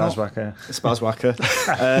 Nathan but it's not- Spazwacker.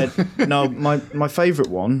 Spazwacker. No, my favourite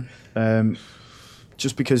one,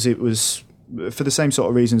 just because it was for the same sort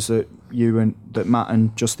of reasons that that Matt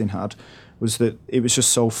and Justin had, was that it was just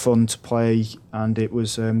so fun to play, and it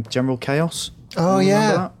was General Chaos. Oh, Remember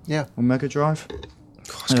yeah. that? Yeah. On Mega Drive.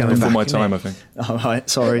 It's coming for my time, I think. All right,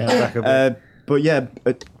 sorry. But yeah,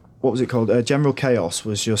 what was it called? General Chaos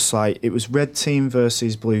was just like, it was red team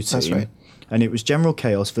versus blue team. That's right. And it was General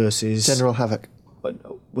Chaos versus... General Havoc.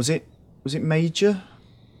 Was it Major?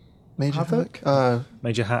 Major Havoc? Havoc?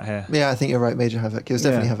 Major Hat Hair. Yeah, I think you're right. Major Havoc. It was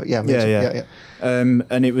definitely Havoc. Yeah, Major. Yeah.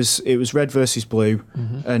 And it was red versus blue,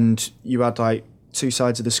 and you had like two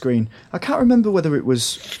sides of the screen. I can't remember whether it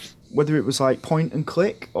was like point and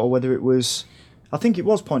click or whether it was. I think it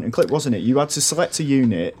was point and click, wasn't it? You had to select a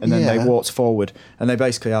unit and then they walked forward, and they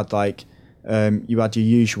basically had like you had your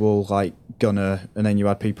usual like gunner, and then you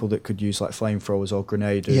had people that could use like flamethrowers or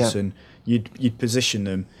grenaders, and you'd position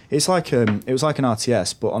them. It's like it was like an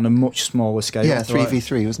RTS, but on a much smaller scale. Yeah,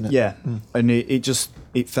 3v3, wasn't it? Yeah, and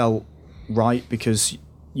it felt right because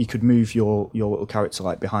you could move your little character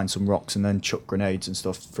like behind some rocks and then chuck grenades and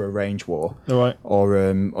stuff for a range war. All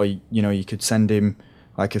right. Or you could send him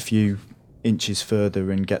like a few inches further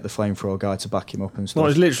and get the flamethrower guy to back him up and stuff. Well, it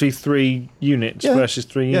was literally 3 units versus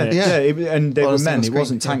 3 units. And they were men. It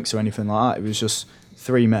wasn't screen, tanks or anything like that. It was just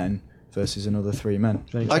 3 men versus another 3 men.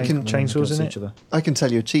 Chainsaws in it? Each other. I can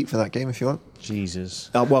tell you a cheat for that game if you want. Jesus.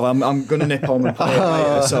 Well, I'm going to nip on and play it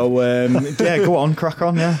later. So go on, crack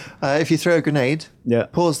on. Yeah. If you throw a grenade,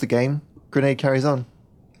 pause the game. Grenade carries on.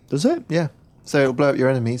 Does it? Yeah. So it'll blow up your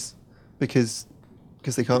enemies because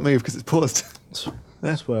they can't move because it's paused.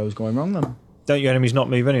 That's where I was going wrong then. Don't your enemies not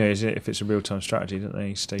move anyway? Is it if it's a real time strategy? Don't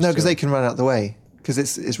they stay? No, because still? they can run out the way. Because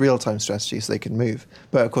it's real time strategy, so they can move.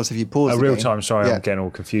 But of course, if you pause, real time. Sorry, I'm getting all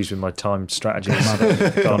confused with my time strategy. I'm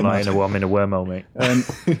in a wormhole, mate.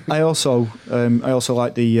 I also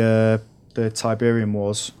like the Tiberian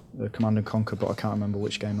Wars, the Command and Conquer, but I can't remember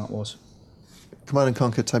which game that was. Command and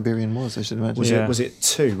Conquer Tiberian Wars, I should imagine. Was it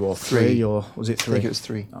 2 or 3 or was it 3? I think it was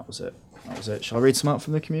 3. That was it. Shall I read some out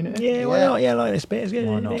from the community? Yeah, why not? Yeah, like this bit.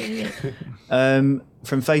 Why not?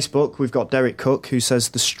 From Facebook, we've got Derek Cook who says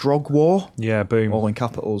the Strog War. Yeah, boom. All in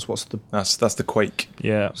capitals. What's the? That's the Quake.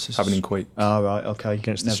 Yeah, happening in Quake. Oh, right, okay.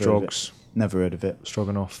 Against the Strogs. Never heard of it.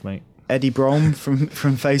 Stroganoff, mate. Eddie Brome from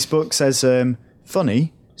Facebook says,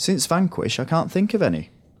 funny, since Vanquish, I can't think of any.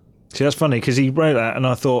 See, that's funny because he wrote that, and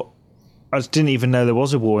I thought, I didn't even know there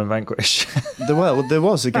was a war in Vanquish. There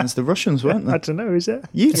was against the Russians, weren't I there? don't know, is it?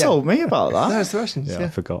 You told me about that. No, it's the Russians. Yeah, Yeah. I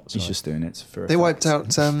forgot. He's Sorry. just doing it for They wiped out.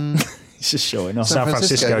 He's just showing off. San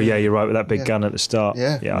Francisco, yeah, you're right, with that big Yeah. gun at the start.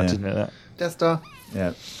 Yeah. I Yeah. didn't know that. Death Star.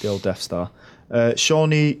 Yeah, the old Death Star.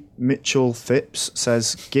 Shawnee Mitchell Phipps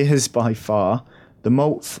says Gears by far the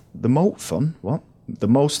most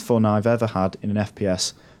fun I've ever had in an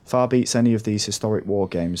FPS. Far beats any of these historic war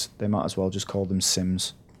games. They might as well just call them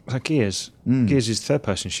Sims. Like Gears. Gears is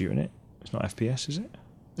third-person shooting it. It's not FPS, is it?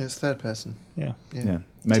 It's third person. Yeah. Yeah,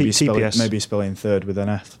 maybe TPS. spelling third with an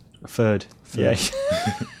F. Third. Yeah.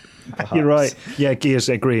 You're right. Yeah, Gears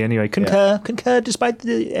agree anyway. Concur despite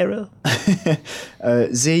the error.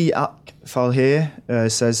 Z Falhir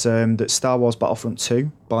says that Star Wars Battlefront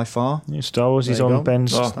 2 by far. Yeah, Star Wars is There you on go.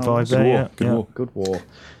 Ben's Oh, vibe good there. war, Yeah. good yeah. war. Good war.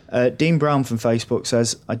 Dean Brown from Facebook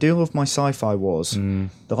says, I do love my sci-fi wars.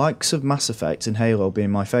 The likes of Mass Effect and Halo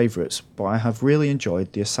being my favourites, but I have really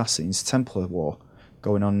enjoyed the Assassins Templar War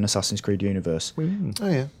going on in Assassin's Creed universe. Oh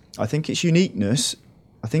yeah. I think its uniqueness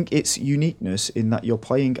in that you're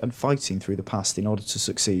playing and fighting through the past in order to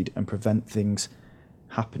succeed and prevent things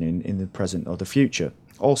happening in the present or the future.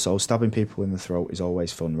 Also, stabbing people in the throat is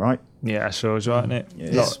always fun, right? Yeah, so it's right, isn't it?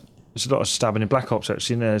 Yeah. There's a lot of stabbing in Black Ops,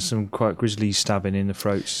 actually. There's some quite grisly stabbing in the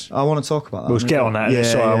throats. I want to talk about that. We'll get on that.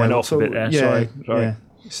 Sorry, I went off a bit there. Yeah, Sorry. yeah.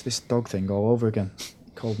 It's this dog thing all over again.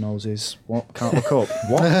 Cold noses. What? Can't look up.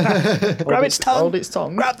 What? Grab its tongue. Hold its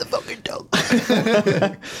tongue. Grab the fucking tongue.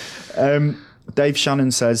 Dave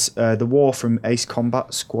Shannon says the war from Ace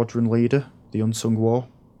Combat Squadron Leader, the unsung war.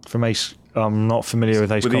 From Ace, I'm not familiar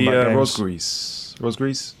with Ace With Combat the games.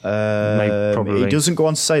 Rosgrease? Probably. He doesn't go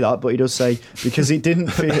on to say that, but he does say because it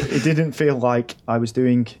didn't feel like I was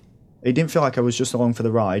doing. It didn't feel like I was just along for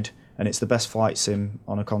the ride, and it's the best flight sim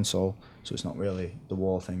on a console. So it's not really the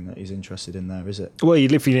war thing that he's interested in there, is it? Well, he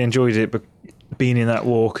literally enjoyed it, but being in that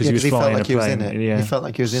war because he was felt flying like a he was plane. in it. Yeah. He felt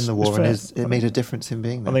like he was in the war, fair. and it made a difference in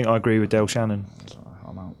being there. I think I agree with Dale Shannon.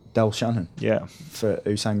 I'm out. Del Shannon Yeah. for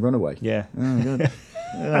who sang Runaway. Yeah. Oh, good.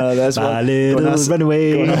 There's My one. little Go and ask-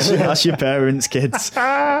 runaway. go and ask your parents, kids.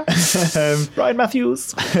 Ryan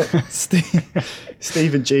Matthews.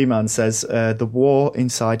 Stephen G-Man says the war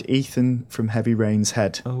inside Ethan from Heavy Rain's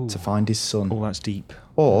head Oh. to find his son, Oh, that's deep.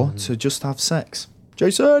 or to just have sex.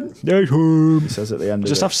 Jason, he Just says at the end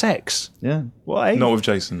of it. have sex. Yeah. Why? Not with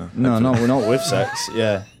Jason, though. No, we're not with sex.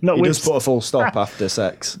 Yeah. Not he with does put a full stop after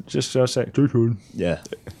sex. Just have sex. Jason. Yeah.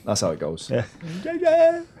 That's how it goes. Yeah.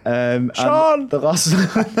 And Sean! the last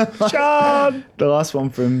Sean! the last one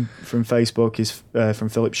from Facebook is from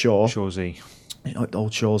Philip Shaw. Shawsy.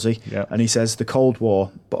 Old Shawsey. Yeah. And he says the Cold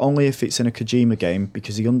War, but only if it's in a Kojima game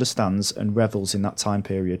because he understands and revels in that time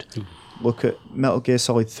period. Look at Metal Gear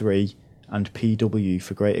Solid 3 and PW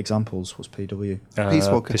for great examples. What's PW? Peace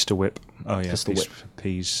Walker. Pistol Whip. Oh, yeah. Pistol peas, Whip.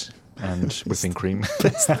 peas and whipping cream.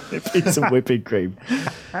 It's a whipping cream.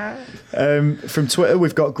 From Twitter,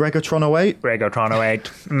 we've got Gregotron08. Regotron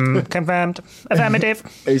 08. Confirmed. Affirmative.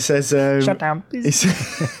 Who says Shut down, please.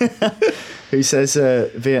 who says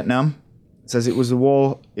Vietnam. Says it was the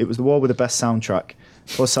war with the best soundtrack.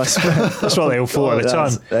 Plus, I spent. That's what they all thought at the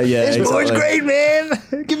time. Yeah, exactly. great,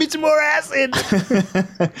 man. Give me some more acid.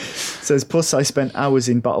 Says plus I spent hours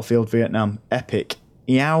in Battlefield Vietnam. Epic.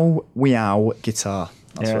 Yow weow guitar.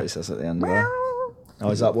 That's Yeah. what it says at the end of there. Oh,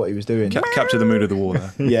 is that what he was doing? Capture the mood of the war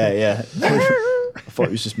there. Yeah. I thought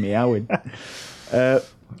it was just meowing.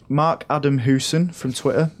 Mark Adam Hoosen from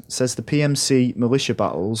Twitter says the PMC militia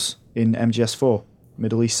battles in MGS4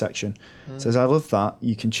 Middle East section. Says I love that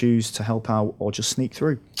you can choose to help out or just sneak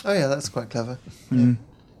through. Oh yeah, that's quite clever. I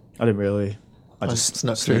didn't really. I just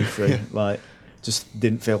snuck sneaked through. through. Like, just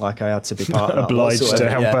didn't feel like I had to be part of that. Obliged whatsoever. to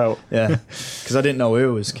help out. Yeah, because I didn't know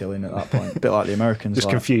who was killing at that point. A bit like the Americans. Just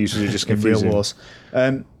like, confused. You're just in real confusing. wars.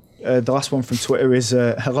 The last one from Twitter is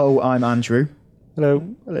hello, I'm Andrew.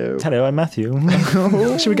 Hello. Hello, I'm Matthew.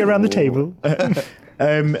 Should we go around the table?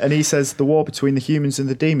 And he says the war between the humans and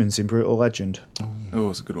the demons in Brutal Legend. Oh,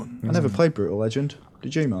 it's a good one. I never played Brutal Legend.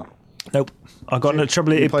 Did you, Mark? Nope. I got into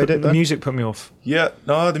trouble. you played it, The Ben? music put me off. Yeah,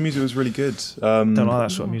 no, the music was really good. Don't like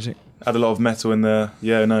that sort of music. Had a lot of metal in there.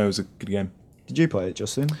 Yeah, no, it was a good game. Did you play it,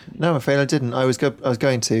 Justin? No, I'm afraid I didn't. I was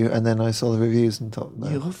going to, and then I saw the reviews and thought, no.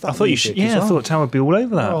 You love that I thought you music should. Yeah, as well. I thought Tam would be all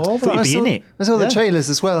over that. Oh, all I thought over you'd that. be in it. I saw the Yeah. trailers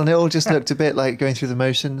as well, and it all just looked a bit like going through the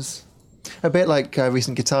motions. A bit like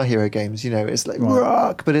recent Guitar Hero games, it's like Right.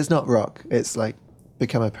 rock, but it's not rock. It's like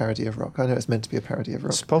become a parody of rock. I know it's meant to be a parody of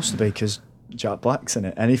rock. It's supposed to be because Jack Black's in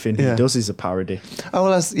it. Anything he Yeah. does is a parody. Oh,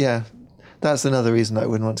 well, that's another reason I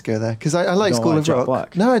wouldn't want to go there. Because I like You don't School like of Jack Rock.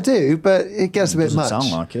 Black? No, I do, but it gets a bit Doesn't much.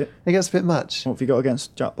 sound like it. It gets a bit much. What have you got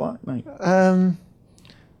against Jack Black, mate?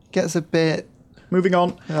 gets a bit... Moving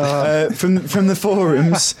on. From the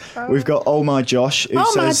forums, we've got Oh My Josh. Who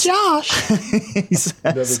says, he says,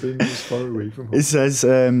 Never been this far away from home. He says,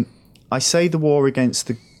 I say the war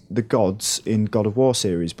against the gods in God of War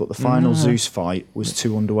series, but the final Zeus fight was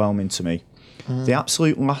too underwhelming to me. The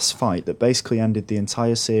absolute last fight that basically ended the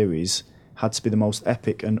entire series had to be the most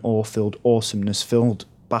epic and awe-filled, awesomeness-filled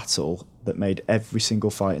battle that made every single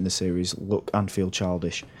fight in the series look and feel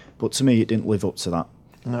childish. But to me, it didn't live up to that.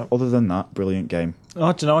 No. Other than that, brilliant game. I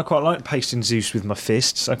don't know. I quite like pasting Zeus with my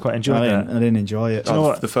fists. I quite enjoyed that. I didn't enjoy it. Do you know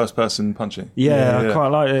what? The first person punching. Yeah, I quite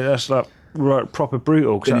like it. That's like proper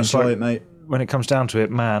brutal. Didn't enjoy it, mate. When it comes down to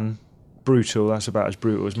it, man, brutal. That's about as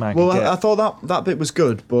brutal as man Well, can get. I thought that bit was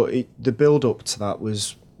good, but the build-up to that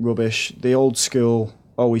was rubbish. The old school,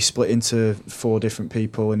 he's split into 4 different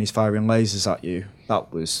people and he's firing lasers at you.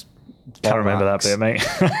 That was... Can't remember that bit, mate.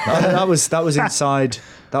 that was inside...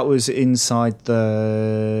 That was inside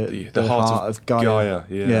the heart of Gaia.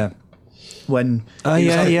 Yeah. When I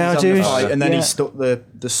do. Fight, and then he stuck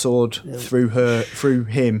the sword through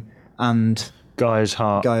him and Gaia's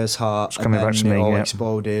heart. It's coming back to me. It all yeah.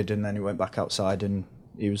 exploded, and then he went back outside, and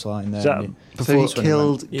he was lying there. So he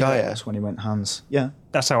killed Gaia? That's when he went hands. Yeah.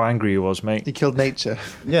 That's how angry he was, mate. He killed nature.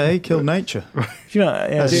 Yeah, he killed nature. You know,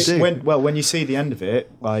 yeah, When you see the end of it,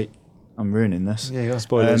 like... I'm ruining this. Yeah, you got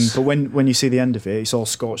spoilers. But when you see the end of it, it's all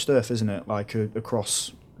scorched earth, isn't it? Like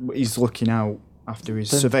across, he's looking out after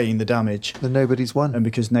he's surveying the damage. Then nobody's won. And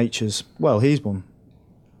because nature's, he's won.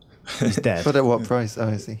 He's dead. But at what price? Oh,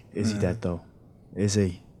 is he? Is he dead though? Is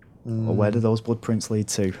he? Or where do those blood prints lead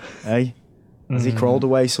to? Eh? Has he crawled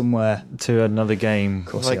away somewhere? To another game. Of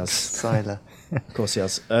course Like he has. Sylar. Of course he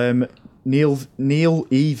has. Neil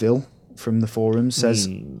Evil from the forum says...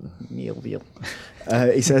 Neil Evil.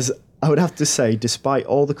 He says... I would have to say, despite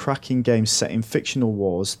all the cracking games set in fictional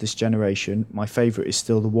wars this generation, my favourite is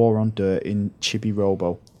still the War on Dirt in Chibi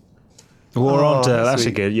Robo. War on Dirt, that's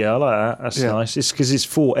sweet. a good. Yeah, I like that. That's nice. It's because it's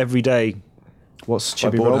fought every day. What's By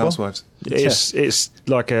Chibi Bored Robo? Housewives. It's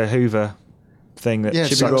like a Hoover thing that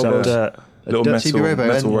Chibi sucks Robo. up dirt. Little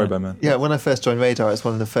metal robo man. Yeah, when I first joined Radar, it's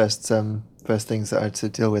one of the first things that I had to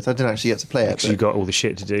deal with. I didn't actually get to play it. Because you got all the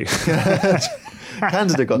shit to do.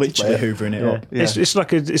 Candida got Literally to play it. hoovering it Yeah. up. Yeah. It's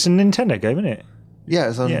like it's a Nintendo game, isn't it? Yeah,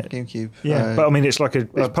 it's on Yeah. GameCube. Yeah, but I mean, it's like it's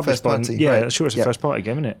published first by. party, Yeah, right. sure, it's a first party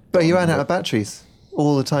game, isn't it? But you ran out of batteries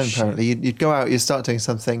all the time, apparently. You'd go out, you'd start doing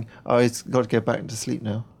something. It's got to go back to sleep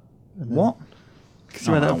now. What? Because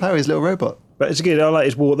you ran out of power, his little robot. But it's good. I like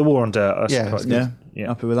his the War on Dirt. That's Yeah, quite it's good. Yeah.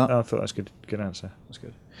 Happy with that? I thought that's good. Good answer. That's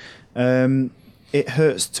good. It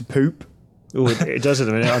hurts to poop. Oh, it does at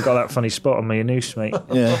the minute. I've got that funny spot on my noose, mate.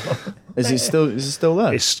 Yeah. Is it still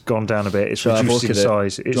there? It's gone down a bit. It's Shall I have a reduced look in at it?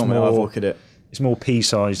 size. Do It's you want me to have a more. look at it? It's more pea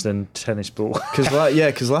size than tennis ball.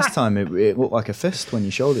 Because last time it looked like a fist when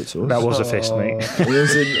you showed it to us. That was a fist, mate.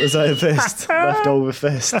 Was that a fist? Leftover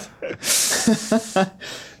fist.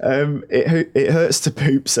 It hurts to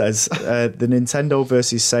poop, says the Nintendo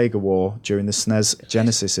versus Sega war during the SNES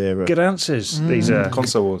Genesis era. Good answers. These are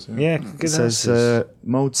Console Wars. yeah. It Good says answers.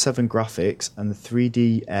 Mode 7 graphics and the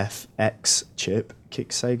 3DFX chip kick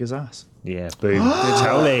Sega's ass. Yeah, boom.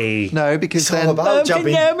 Totally. No, because It's all then about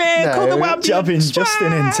jabbing, No, jabbing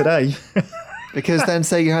Justin in today. because then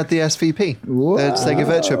Sega had the SVP, the Sega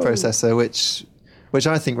Virtua processor, which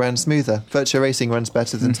I think ran smoother. Virtua Racing runs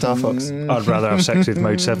better than Star Fox. I'd rather have sex with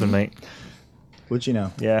Mode 7, mate. Would you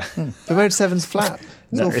know? Yeah. The Mode 7's flat.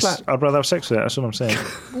 It's all It's- flat. I'd rather have sex with it. That's what I'm saying.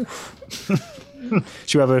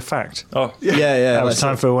 Should we have a fact? Oh, Yeah. That was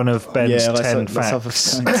time for one of Ben's 10 let's have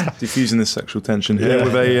facts. a fact. diffusing this sexual tension here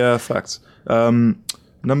with a fact.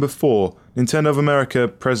 Number 4, Nintendo of America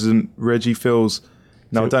President Reggie Fils.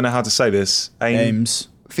 Now I don't know how to say this. Ames.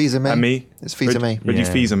 Fils-Aimé. Ami. It's Fils-Aimé. Reggie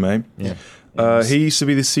Yeah. Fils-Aimé. Yeah. He used to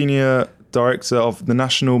be the senior director of the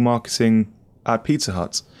national marketing at Pizza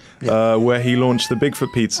Hut, where he launched the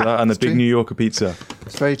Bigfoot Pizza and the Big true. New Yorker Pizza.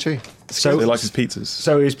 It's very true. So, They like his pizzas.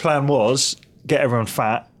 so his plan was get everyone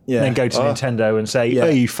fat, Yeah. then go to Nintendo and say, Yeah. "Oh,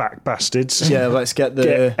 you fat bastards! Yeah, let's get the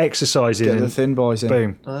Get exercise in." get the and thin boys in.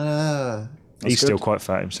 boom. Ah. He's good. still quite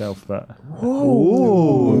fat himself, but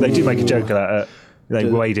they do make a joke of that. They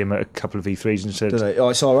weighed him at a couple of E3s and said, Did they? Oh,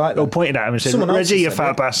 it's all right. or Then. pointed at him and said, Someone else "Reggie, has you said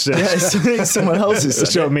fat it. bastard." Yeah, it's someone else's.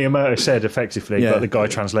 That's what Miyamoto said effectively, Yeah. but the guy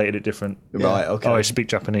translated it different. Right. Okay. Oh, I speak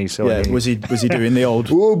Japanese, so I Yeah. hear Was he doing the old?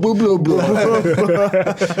 Blah, blah, blah,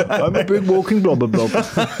 blah. I'm a big walking blobber blob.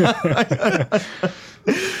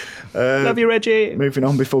 Love you, Reggie. Moving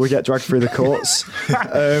on before we get dragged through the courts.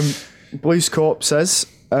 Blues Corp says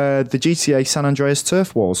the GTA San Andreas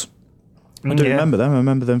Turf Wars. I do remember them. I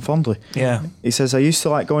remember them fondly. Yeah. He says, I used to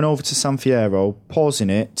like going over to San Fierro, pausing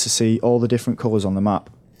it to see all the different colours on the map.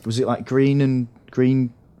 Was it like green,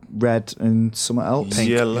 red, and something else? Pink.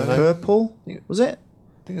 Yellow. Purple? Was it?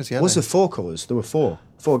 I think it was yellow. Was there 4 colours? There were 4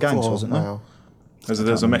 gangs, wasn't there? Wow.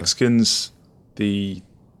 There's the Mexicans, the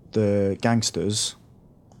gangsters.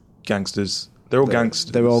 They're all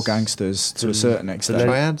gangsters. They're all gangsters to a certain extent. The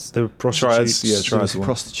triads? The prostitutes. Triads, There was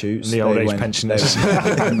prostitutes. And the old They age went- pensioners.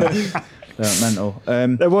 They're mental.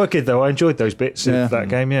 They were good though. I enjoyed those bits of that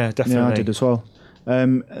game. Yeah, definitely. Yeah, I did as well.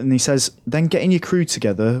 And he says, then getting your crew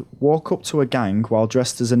together, walk up to a gang while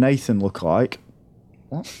dressed as a Nathan lookalike.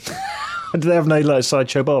 Do they have no like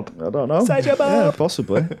Sideshow Bob? I don't know. Sideshow Bob. Yeah,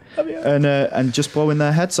 possibly. And just blowing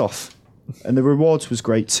their heads off. And the rewards was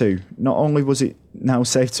great too. Not only was it now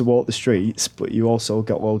safe to walk the streets, but you also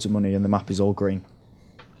got loads of money and the map is all green.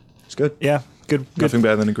 It's good. Yeah, good. Nothing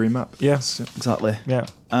better than a green map. Yes. Exactly. Yeah.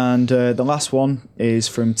 And the last one is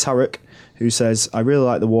from Tarek, who says, I really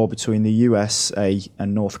like the war between the USA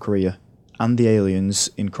and North Korea and the aliens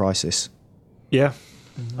in Crisis. Yeah.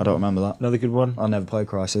 I don't remember that. Another good one. I never played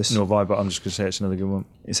Crisis. Nor have I, but I'm just going to say it's another good one.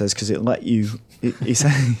 It says because it let you. He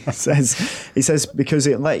says because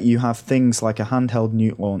it let you have things like a handheld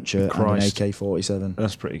nuke launcher and an AK-47.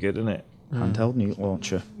 That's pretty good, isn't it? Handheld nuke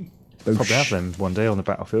launcher. Probably Boosh. have them one day on the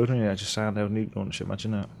battlefield, and yeah, just handheld nuke launcher.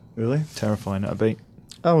 Imagine that. Really? Terrifying that'd be.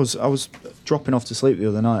 I was dropping off to sleep the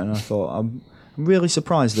other night, and I thought I'm really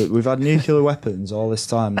surprised that we've had nuclear weapons all this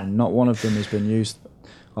time, and not one of them has been used.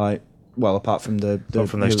 Like, well, apart from those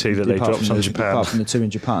two that they dropped on Japan. Apart from the 2 in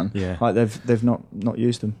Japan, Yeah. like they've not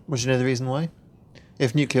used them. Well, do you know the reason why?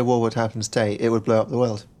 If nuclear war would happen today, it would blow up the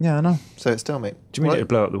world. Yeah, I know. So it's stalemate. Do you mean it'd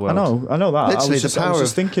blow up the world? I know that. Literally, I was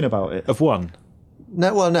just thinking about it. Of one.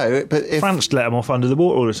 No, well, no, but if France let them off under the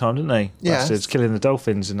water all the time, didn't they? Yeah. Bastards, killing the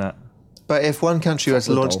dolphins and that. but if one country was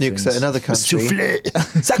to the launch nukes at dolphins. another country,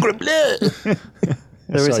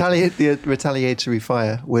 the retaliatory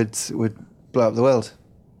fire would blow up the world.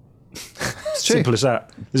 It's true. Simple as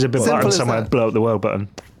that. There's a big Simple button as somewhere, that. blow up the world button,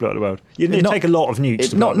 blow up the world. You'd Not- take a lot of nukes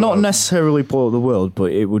to blow Not up the world. necessarily blow up the world,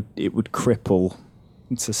 but it would cripple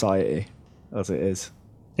society as it is.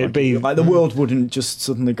 It'd be Like the world wouldn't just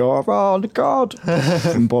suddenly go, oh God,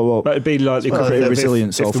 and blow up. But it'd be like Well, pretty if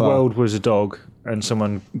resilient so if the far. world was a dog and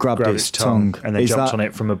someone Grabbed grabbed its its tongue tongue. and then Is jumped that- on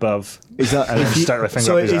it from above. Is that And then stuck their finger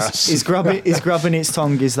so? up his ass. Is grabbing its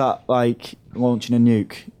tongue? Is that like launching a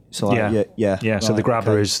nuke? So like, yeah. So the right,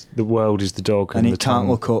 grabber okay. is the world is the dog and the it can't tongue.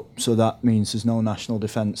 look up. So that means there's no national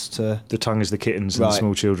defence to. The tongue is the kittens and Right. the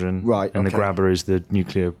small children. Right, And the okay. grabber is the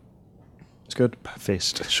nuclear It's good.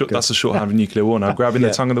 fist. That's a shorthand of nuclear war now. Grabbing Yeah.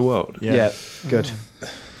 the tongue of the world. Yeah, good.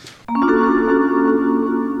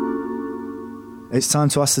 It's time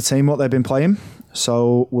to ask the team what they've been playing.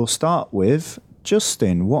 So we'll start with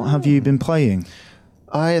Justin. What have you been playing?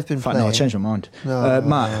 I have been In fact, playing. no, I changed my mind. No.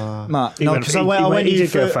 Matt. He No, went- because he I went went- he you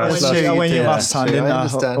did go first. fast. I went you Yeah, last time, true, didn't I I?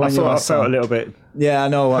 understand. I I went you thought I last felt a time. little bit. Yeah, I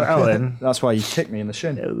know. Alan. That's why you kicked me in the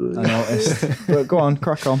shin. I noticed. But go on,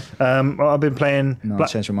 crack on. Well, I've been playing. No, I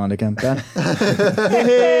changed my mind again. Ben.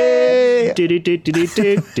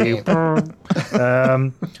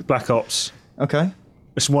 Black Ops. Okay.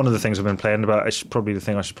 It's one of the things I've been playing about. It's probably the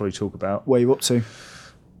thing I should probably talk about. Where are you up to?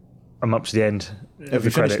 I'm up to the end. Have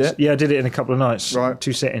you finished it? Yeah, I did it in a couple of nights. Right.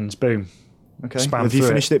 2 sittings. Boom. Okay. Spam Have you through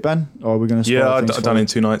finished it, Ben? Or are we going to Yeah, things I've done for it you? in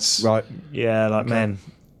 2 nights. Right. Yeah, like men.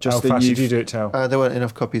 Justin, How fast you've- did you do it, Tal? There weren't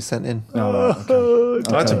enough copies sent in. No, right,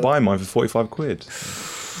 okay. I had to Okay. buy mine for 45 quid.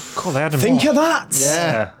 God, they had them Think all. of that.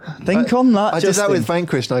 Yeah. Think on that. I did that Justin. with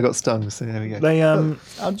Vanquish and I got stung, so there we go. They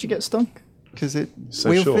How did you get stung? Because So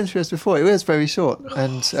we've short. been through this before. It was very short,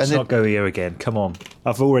 and Let's it, not go here again. Come on.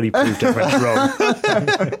 I've already proved everyone's wrong.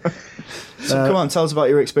 So come on, tell us about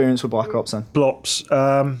your experience with Black Ops then. Blops.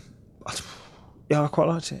 Yeah, I quite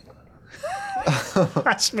liked it.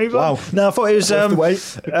 Let's move Wow. on. No, I thought it was. Worth the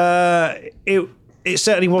wait. It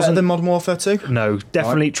certainly Better wasn't. than Modern Warfare 2? No,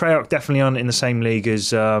 definitely. Treyarch definitely aren't in the same league as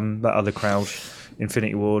that other crowd,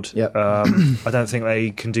 Infinity Ward. Yep. I don't think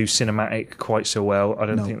they can do cinematic quite so well. I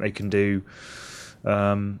don't No. think they can do.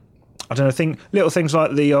 I don't know. Little things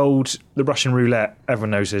like the Russian roulette.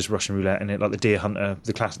 Everyone knows there's Russian roulette in it, like the deer hunter,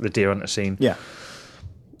 the deer hunter scene. Yeah.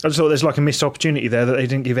 I just thought there's like a missed opportunity there that they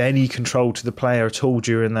didn't give any control to the player at all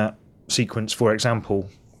during that sequence. For example,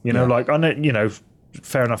 I know,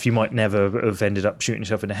 fair enough, you might never have ended up shooting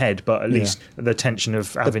yourself in the head, but at least the tension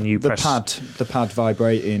of having you press the pad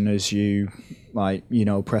vibrating as you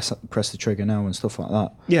press the trigger now and stuff like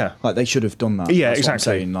that. Yeah. Like they should have done that. Yeah, That's what I'm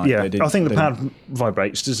exactly. saying. Like, yeah, they didn't- I think the they pad didn't-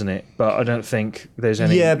 vibrates, doesn't it? But I don't think there's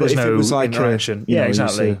any. Yeah, but there's if no it was like interaction.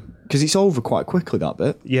 Exactly. Because it's over quite quickly, that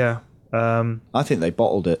bit. Yeah, I think they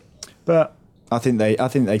bottled it. but I think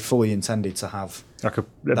they fully intended to have like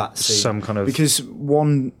that scene. some kind of because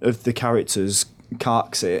one of the characters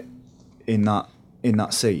carks it in that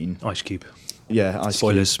scene. Ice Cube. Yeah, Ice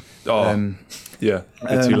Spoilers. Cube. Oh, yeah,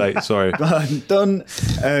 it's too late. Sorry. Done.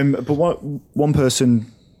 But one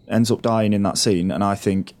person ends up dying in that scene, and I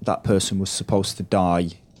think that person was supposed to die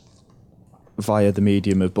via the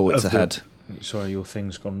medium of bullets ahead. Sorry, your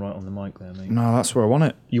thing's gone right on the mic there, mate. No, that's where I want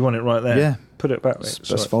it. You want it right there? Yeah. Put it back, mate.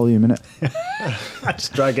 Best volume, innit?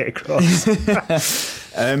 Just drag it across.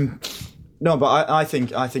 No, but I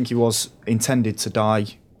think he was intended to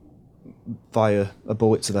die via a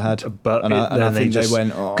bullet to the head. But I think they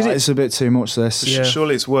went, it's a bit too much, this. Yeah.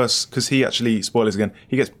 Surely it's worse because he actually, spoilers again,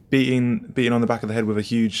 he gets beaten on the back of the head with a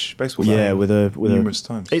huge baseball bat. Yeah, with numerous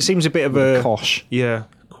times. It seems a bit of a kosh. Yeah.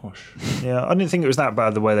 Yeah, I didn't think it was that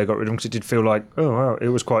bad the way they got rid of him, because it did feel like, oh wow, it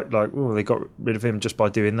was quite like, oh, they got rid of him just by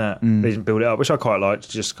doing that. They didn't build it up, which I quite liked,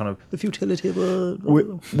 just kind of the futility of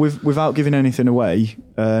Without giving anything away,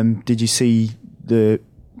 did you see the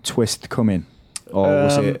twist coming, or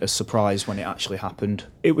was it a surprise when it actually happened?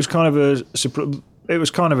 It was kind of a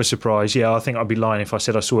surprise. Yeah, I think I'd be lying if I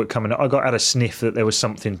said I saw it coming. I had a sniff that there was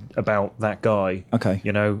something about that guy. Okay,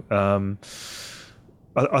 you know.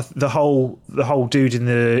 The whole dude in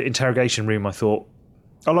the interrogation room, I thought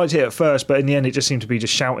I liked it at first, but in the end it just seemed to be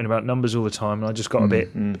just shouting about numbers all the time, and I just got a bit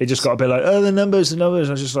it just got a bit like, oh, the numbers. I was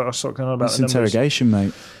just like, I stopped going on about the numbers. Interrogation,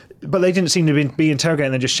 mate. But they didn't seem to be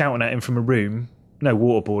interrogating, they're just shouting at him from a room. No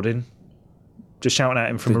waterboarding, just shouting at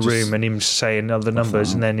him from a room, and him saying other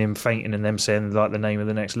numbers, and then him fainting and them saying like the name of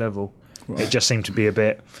the next level. Right. It just seemed to be a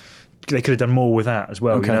bit. They could have done more with that as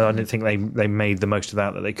well. Okay. You know, I didn't think they made the most of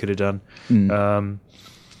that they could have done.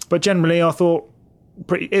 But generally, I thought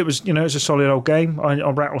it was a solid old game. I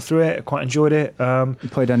rattled through it. I quite enjoyed it. You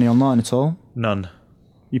played any online at all? None.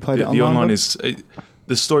 You played it online? The online is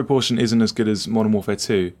the story portion isn't as good as Modern Warfare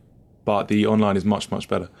 2, but the online is much, much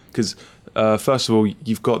better. Because first of all,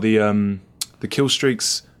 you've got the kill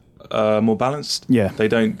streaks more balanced. Yeah. They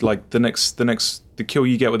don't like the kill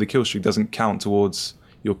you get with the kill streak doesn't count towards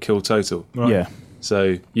your kill total. Right. Yeah.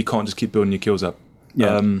 So you can't just keep building your kills up.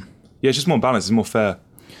 Yeah. It's just more balanced. It's more fair.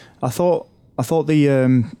 I thought the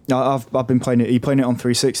I've been playing it. Are you playing it on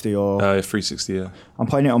 360 or 360? Yeah, I'm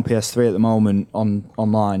playing it on PS3 at the moment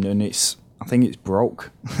online, and I think it's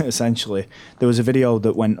broke. Essentially, there was a video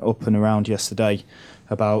that went up and around yesterday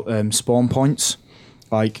about spawn points.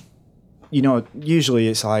 Like, usually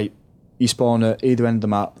it's like you spawn at either end of the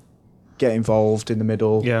map, get involved in the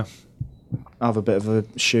middle, have a bit of a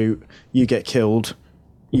shoot, you get killed,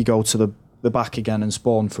 you go to the back again and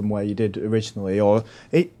spawn from where you did originally, or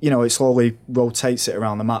it slowly rotates it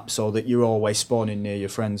around the map so that you're always spawning near your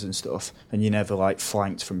friends and stuff, and you're never like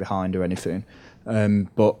flanked from behind or anything.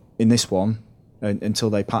 But in this one, until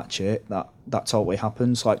they patch it, that totally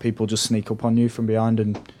happens. Like, people just sneak up on you from behind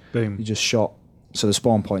and boom, you just shot. So the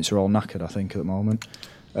spawn points are all knackered, I think, at the moment.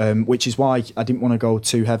 Which is why I didn't want to go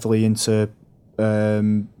too heavily into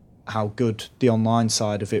how good the online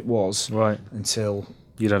side of it was, right? Until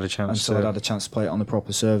I'd had a chance to play it on the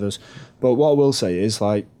proper servers. But what I will say is,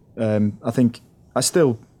 like, I think I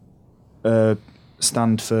still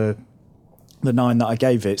stand for the 9 that I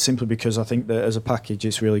gave it, simply because I think that as a package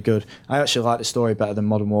it's really good. I actually like the story better than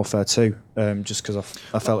Modern Warfare 2, just because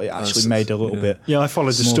I felt it actually made a little bit. Yeah, I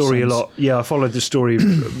followed the story sense. A lot. Yeah, I followed the story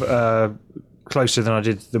closer than I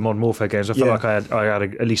did the Modern Warfare games. I felt like I had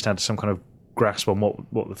at least had some kind of grasp on what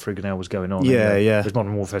the friggin' hell was going on. Yeah. With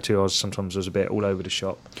Modern Warfare 2, sometimes was a bit all over the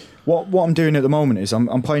shop. What I'm doing at the moment is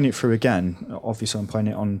I'm playing it through again. Obviously, I'm playing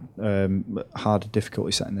it on harder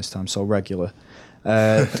difficulty setting this time, so regular.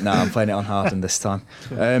 No, I'm playing it on hardened this time.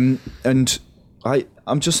 And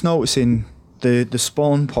I'm just noticing the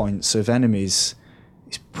spawn points of enemies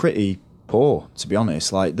is pretty poor, to be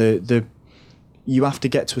honest. Like, you have to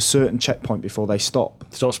get to a certain checkpoint before they stop.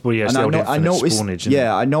 And I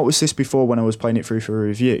noticed this before when I was playing it through for a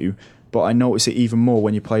review, but I notice it even more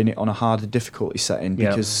when you're playing it on a harder difficulty setting,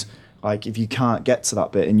 because like, if you can't get to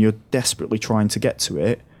that bit and you're desperately trying to get to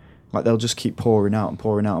it, like, they'll just keep pouring out.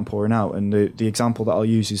 And the example that I'll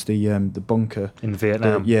use is the bunker in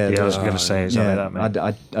Vietnam. I was going to say something like that,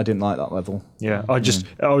 mate. I didn't like that level. Yeah, I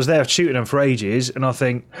was there shooting them for ages, and I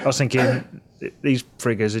was thinking these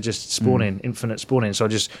friggers are just spawning, infinite spawning. So I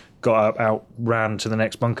just got out, ran to the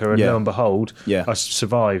next bunker, and lo and behold, I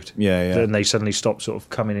survived. Yeah. And they suddenly stopped sort of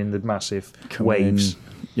coming in the massive waves.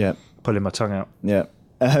 Pulling my tongue out. Yeah.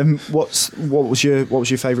 What was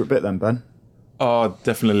your favourite bit then, Ben? Oh,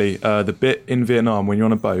 definitely. The bit in Vietnam when you're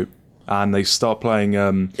on a boat and they start playing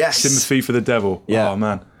Sympathy for the Devil. Yeah. Oh,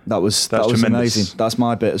 man. That was amazing. That's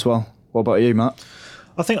my bit as well. What about you, Matt?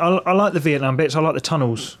 I think I like the Vietnam bits. I like the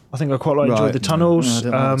tunnels. I think I quite enjoyed the tunnels. Yeah,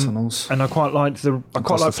 I don't like tunnels. And I quite like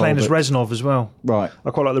playing as Reznov as well. Right.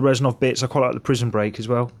 I quite like the Reznov bits. I quite like the Prison Break as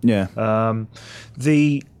well. Yeah.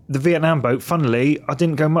 The Vietnam boat, funnily, I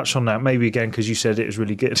didn't go much on that. Maybe again because you said it was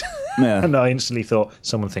really good. Yeah. And I instantly thought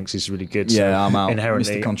someone thinks it's really good. Yeah, so I'm out.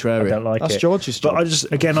 Inherently, Mr. Contrary. I don't like That's it. George's job. But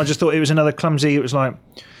I just thought it was another clumsy. It was like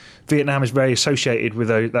Vietnam is very associated with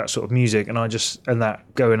that sort of music, and that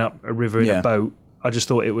going up a river in a boat. I just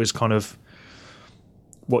thought it was kind of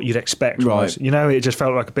what you'd expect. Right. It just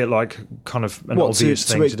felt like a bit like kind of an obvious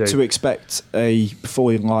thing to do. To expect a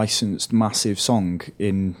fully licensed massive song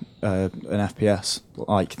in an FPS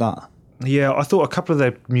like that. Yeah, I thought a couple of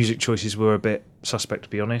their music choices were a bit suspect, to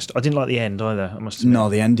be honest. I didn't like the end either, I must admit. No,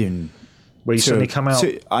 the ending... Where you suddenly come out...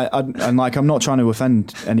 I'm not trying to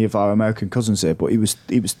offend any of our American cousins here, but it was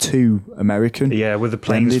too American. Yeah, with the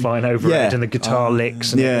planes flying over it and the guitar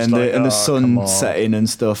licks. And the sun setting and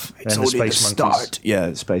stuff. It's and the Space Monkeys. Yeah,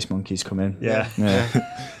 the Space Monkeys come in. Yeah.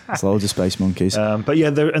 There's loads of Space Monkeys. But yeah,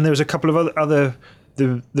 there was a couple of other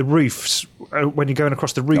the roofs. When you're going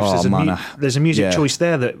across the roofs, there's a music choice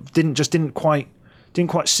there that didn't quite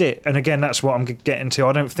sit. And again, that's what I'm getting to.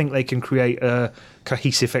 I don't think they can create a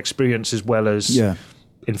cohesive experience as well as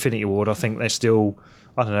Infinity Ward. I think they're still,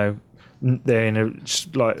 I don't know, they're in a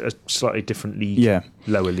slightly different league,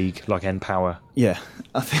 lower league, like N-Power. Yeah,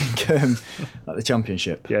 I think like the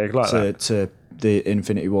Championship. Yeah, like that. To the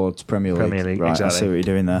Infinity Ward's Premier League. Right, exactly. I see what you're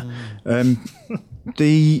doing there.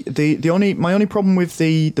 My only problem with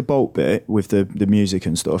the boat bit, with the music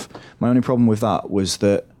and stuff, my only problem with that was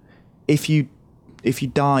that if you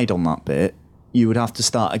died on that bit, you would have to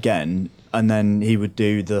start again, and then he would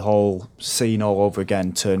do the whole scene all over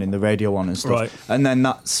again, turning the radio on and stuff. Right. And then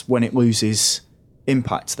that's when it loses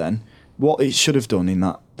impact then. What it should have done in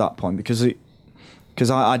that point, because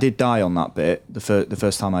I did die on that bit the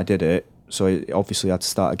first time I did it, so it obviously had to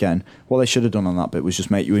start again. What they should have done on that bit was just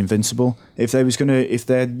make you invincible. If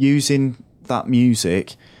they're using that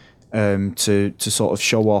music to sort of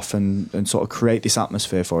show off and sort of create this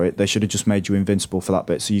atmosphere for it, they should have just made you invincible for that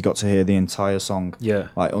bit, so you got to hear the entire song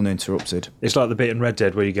like uninterrupted. It's like the bit in Red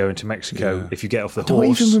Dead where you go into Mexico. If you get off the horse, I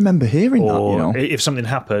don't even remember hearing that. Or if something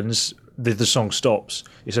happens, the song stops.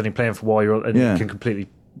 It's only playing for a while, and you can completely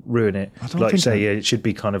ruin it. Like you say, it should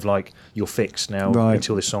be kind of like you're fixed now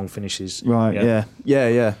until this song finishes. Right.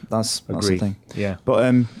 Yeah. That's the thing. Yeah.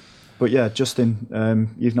 But yeah,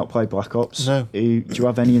 Justin, you've not played Black Ops. No. Do you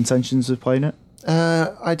have any intentions of playing it?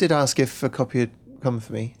 I did ask if a copy had come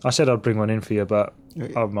for me. I said I'd bring one in for you, but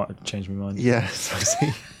I might have changed my mind. Yes, I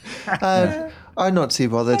see. I'm not too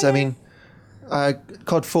bothered. I mean,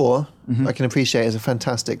 COD 4, I can appreciate as a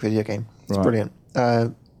fantastic video game. It's brilliant.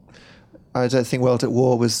 I don't think World at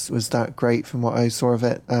War was that great from what I saw of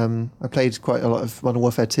it. I played quite a lot of Modern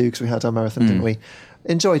Warfare 2 because we had our marathon, didn't we?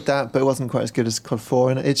 Enjoyed that, but it wasn't quite as good as COD 4.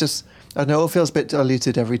 And it just, I don't know, it all feels a bit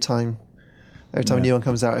diluted every time. Every time a new one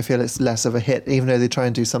comes out, I feel it's less of a hit, even though they try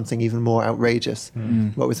and do something even more outrageous.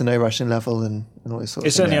 What with the no Russian level and all this sort of thing.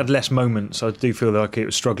 It certainly had less moments. I do feel like it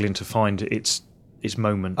was struggling to find its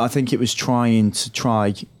moment. I think it was trying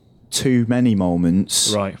too many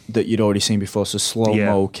moments that you'd already seen before, so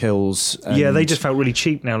slow-mo kills. They just felt really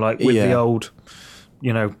cheap now, like with the old,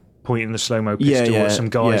 pointing the slow-mo pistol at some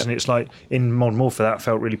guys, and it's like, in Modern Warfare, that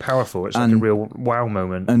felt really powerful. It's like a real wow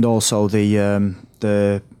moment. And also the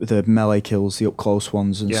melee kills, the up-close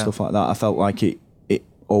ones and stuff like that, I felt like it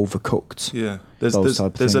overcooked. Yeah, there's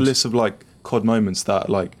a list of like COD moments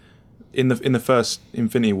that, like, in the first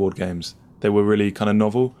Infinity Ward games, they were really kind of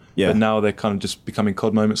novel. Yeah. But now they're kind of just becoming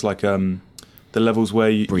COD moments, like the levels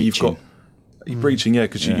where you've got breaching,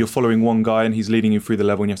 because you're following one guy and he's leading you through the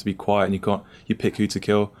level, and you have to be quiet and you pick who to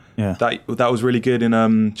kill. Yeah, that was really good in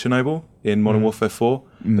Chernobyl in Modern Warfare 4,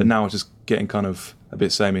 but now it's just getting kind of a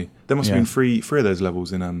bit samey. There must have been three of those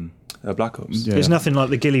levels in Black Ops. Yeah. There's nothing like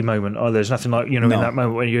the ghillie moment either. There's nothing like in that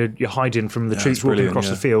moment when you're hiding from the troops walking across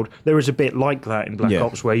the field. There is a bit like that in Black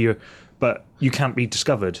Ops where but you can't be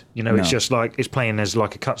discovered. It's just like it's playing as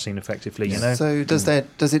like a cutscene effectively. So does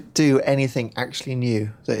it do anything actually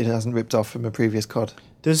new that it hasn't ripped off from a previous COD?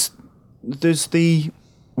 There's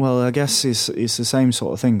I guess it's the same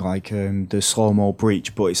sort of thing, like the slow-mo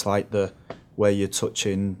breach, but it's like where you're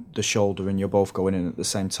touching the shoulder and you're both going in at the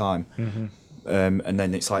same time, and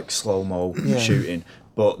then it's like slow-mo shooting.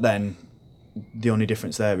 But then the only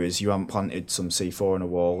difference there is you haven't planted some C4 on a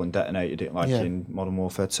wall and detonated it in Modern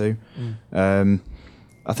Warfare 2.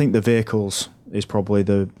 I think the vehicles is probably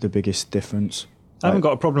the biggest difference. I haven't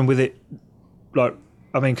got a problem with it, like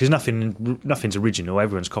I mean, because nothing's original.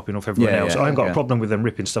 Everyone's copying off everyone else. I haven't got a problem with them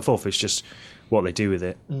ripping stuff off. It's just what they do with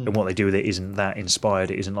it, and what they do with it isn't that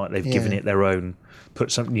inspired. It isn't like they've given it their own,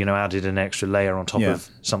 put something, added an extra layer on top of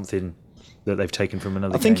something that they've taken from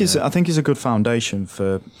another. I think it's a good foundation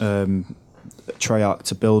for Treyarch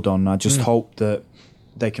to build on. I just hope that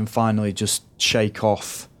they can finally just shake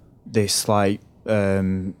off this sort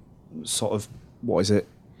of, what is it?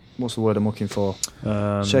 What's the word I'm looking for?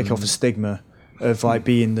 Shake off the stigma of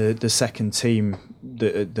being the second team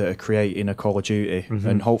that are creating a Call of Duty,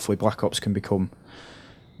 and hopefully Black Ops can become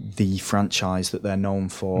the franchise that they're known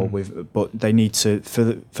for. But they need to,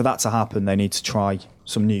 for that to happen, they need to try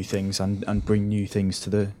some new things and bring new things to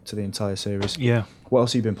the entire series. Yeah. What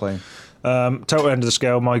else have you been playing? Total end of the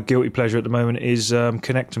scale. My guilty pleasure at the moment is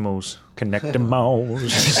Connectimals.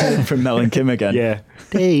 From Mel and Kim again. Yeah.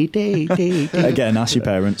 Again, ask your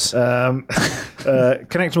parents.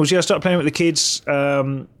 Connectimals. Yeah, I started playing with the kids.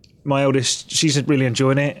 My eldest, she's really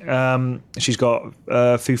enjoying it. She's got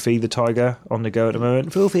Fufi the tiger on the go at the moment.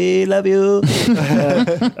 Fufi, love you.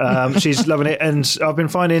 She's loving it, and I've been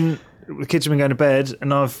finding the kids have been going to bed,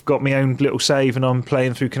 and I've got my own little save, and I'm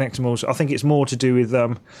playing through Connectimals. I think it's more to do with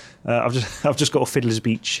I've just got a Fiddler's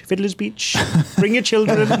Beach. Fiddler's Beach, bring your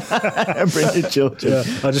children. Bring your children. Yeah,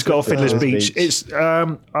 I just got a Fiddler's Beach. It's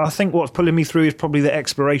I think what's pulling me through is probably the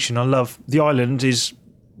exploration. I love the island.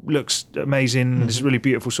 Looks amazing. It's a really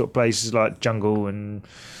beautiful sort of places like jungle and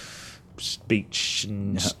beach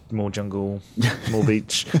and more jungle, more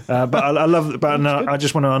beach. But I love. But I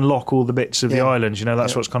just want to unlock all the bits of the island.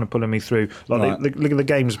 That's what's kind of pulling me through. Like the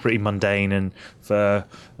game's pretty mundane and but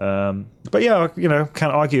yeah,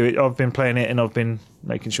 can't argue it. I've been playing it and I've been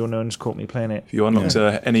making sure no one's caught me playing it. Have you unlocked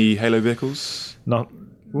any Halo vehicles? Not.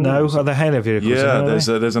 No, are there Halo vehicles? Yeah,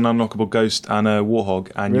 there's an unlockable Ghost and a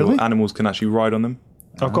Warthog, and your animals can actually ride on them.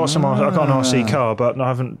 I've got an RC car, but I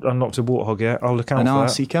haven't unlocked a Warthog yet. I'll look out for that. An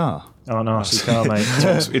RC car? Oh, an RC car, mate.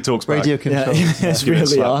 It talks back. Radio control. Yeah, it's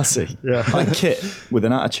really RC. Yeah. Like Kit with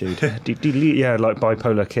an attitude. Yeah, like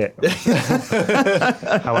bipolar Kit.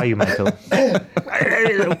 How are you, Michael? I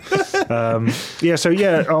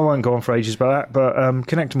won't go on for ages about that, but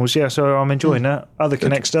Connectimals, so I'm enjoying that. Other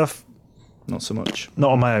Connect stuff, not so much. Not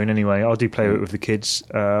on my own, anyway. I do play with the kids,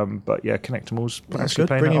 but yeah, Connectimals. That's good.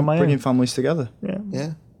 Playing on my bringing own. Families together.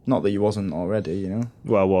 Yeah. Not that you wasn't already,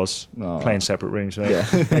 Well, I was playing separate rooms. So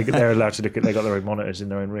they're allowed to look at. They got their own monitors in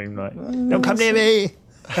their own room. Like, don't come near me.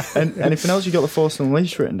 And anything else? You got the Force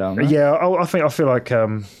Unleashed written down there? Yeah, I feel like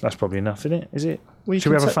that's probably enough, isn't it? Is it? Well, should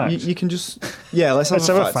we have a fact? You can just let's have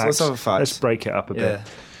a fact. Let's have a fact. Let's break it up a bit.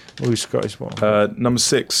 Who's got his one? Number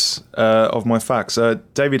 6 of my facts.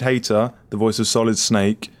 David Hayter, the voice of Solid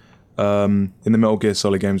Snake in the Metal Gear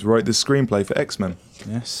Solid games, wrote the screenplay for X-Men.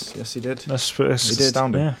 Yes, he did. That's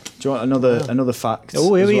astounding. Yeah. Do you want another fact?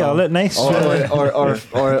 Oh, here we are. Look, nice. Or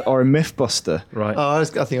a Mythbuster. Right. Oh, I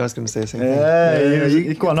think I was going to say the same thing.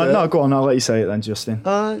 Yeah, go on. No, go on. I'll let you say it then, Justin.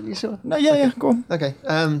 You sure? No, yeah, go on. Okay.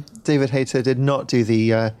 David Hayter did not do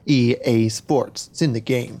the EA Sports. It's in the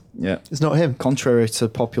game. Yeah, it's not him. Contrary to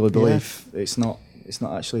popular belief, it's not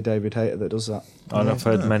actually David Hayter that does that. I've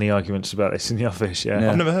heard many arguments about this in the office. Yeah.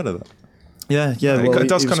 I've never heard of that. Yeah. It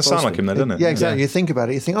does kind of sound like him, though, doesn't it? Yeah, exactly. You think about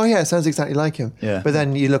it, you think, oh yeah, it sounds exactly like him. Yeah. But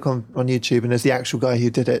then you look on YouTube and there's the actual guy who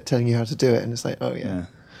did it telling you how to do it, and it's like, oh yeah.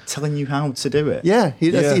 Telling you how to do it. Yeah,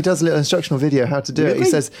 he does a little instructional video how to do it. He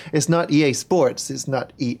says it's not EA Sports, it's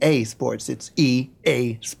not EA Sports, it's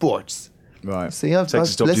EA Sports. Right. See, I've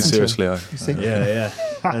takes you seriously. Yeah.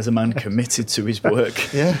 There's a man committed to his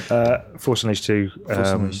work. Yeah. Force Unleashed 2. Force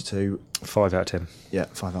Unleashed 2. 5 out of 10. Yeah,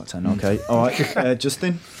 5 out of 10. Okay. All right.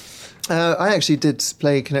 Justin? I actually did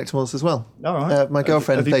play Connectimals as well. All right. My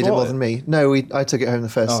girlfriend played it more than me. No, I took it home the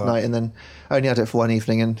first night, and then I only had it for one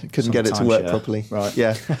evening and couldn't get it to work properly. Right.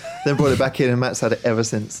 Yeah. Then brought it back in, and Matt's had it ever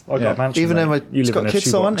since. I got a mansion. Even though he's got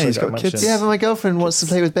kids, though, hasn't he? He's got kids. Yeah, but my girlfriend wants to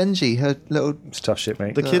play with Benji, her little. It's tough shit,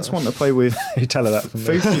 mate. The kids want to play with. You tell her that.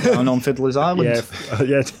 Fufi down on Fiddler's Island.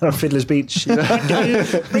 Yeah, on Fiddler's Beach. Bring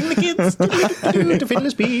the kids to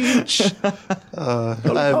Fiddler's Beach.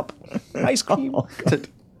 Ice cream.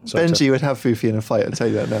 Benji would have Fufi in a fight, I'll tell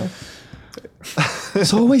you that now.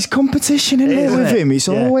 There's always competition in there with him. He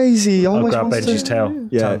always I'll grab Benji's tail.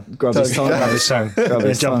 Yeah, grab his tongue. Grab his tongue.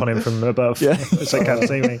 Jump on him from above. Yeah. So they can't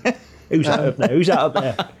see me. Who's that up there? Who's that up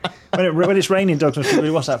there? When it's raining, dogs must be,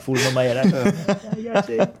 what's that falling on my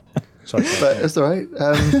head? Sorry. But it's all right.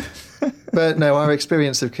 But no, our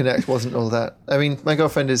experience of Connect wasn't all that. I mean, my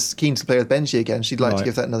girlfriend is keen to play with Benji again. She'd like to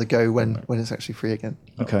give that another go when it's actually free again.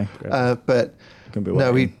 Okay. But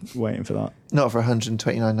waiting for that. Not for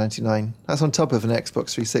 $129.99. That's on top of an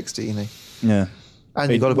Xbox 360, Yeah. And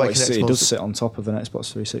you've got to buy Kinect. It does sit on top of an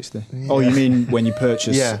Xbox 360. Yeah. Oh, you mean when you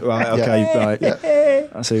purchase? Yeah. Right. Okay. Yeah. Right. Yeah.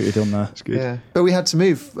 I see what you've done there. That's good. Yeah. But we had to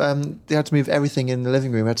move. They had to move everything in the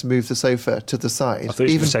living room. We had to move the sofa to the side. I thought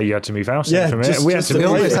you were say you had to move house. Yeah. From it. We had to move.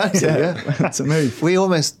 Almost had to. Yeah. To move. We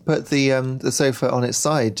almost put the sofa on its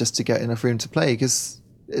side just to get enough room to play because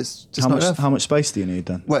it's just not enough. How much space do you need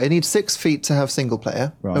then? Well, it needs 6 feet to have single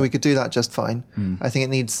player, right. and we could do that just fine. I think it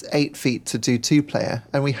needs 8 feet to do 2 player,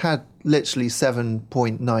 and we had literally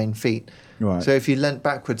 7.9 feet. Right. So if you leant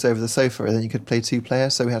backwards over the sofa, then you could play 2 player.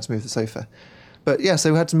 So we had to move the sofa. But yeah,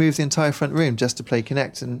 so we had to move the entire front room just to play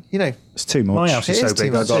Kinect, and it's too much. My house is so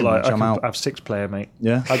big. I got like I have 6 player, mate.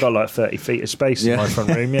 Yeah, I got like 30 feet of space in my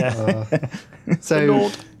front room. Yeah. So.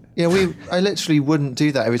 Yeah, I literally wouldn't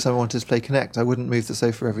do that every time I wanted to play Kinect. I wouldn't move the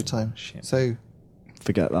sofa every time. Shit. So,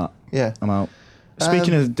 forget that. Yeah, I'm out.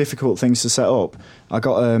 Speaking of difficult things to set up, I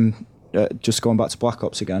got just going back to Black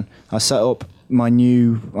Ops again. I set up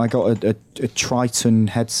I got a Triton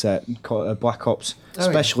headset, called a Black Ops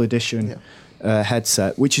Special Edition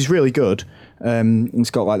headset, which is really good.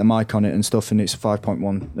 It's got like the mic on it and stuff, and it's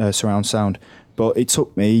 5.1 surround sound. But it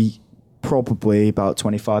took me probably about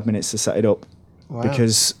 25 minutes to set it up. Wow.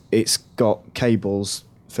 Because it's got cables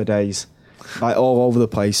for days, like all over the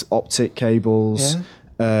place, optic cables.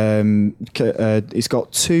 Yeah. It's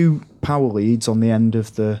got 2 power leads on the end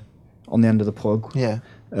of the plug. Yeah.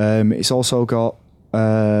 It's also got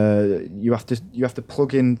you have to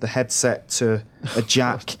plug in the headset to a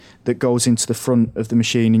jack that goes into the front of the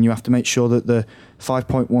machine, and you have to make sure that the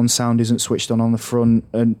 5.1 sound isn't switched on the front,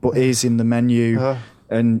 but is in the menu.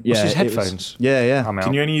 And yeah, his headphones. Yeah.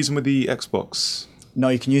 Can you only use them with the Xbox? No,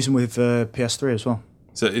 you can use them with PS3 as well.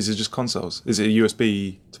 So is it just consoles? Is it a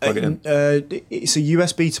USB to plug it in? It's a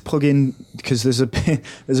USB to plug in because there's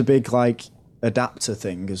a big like adapter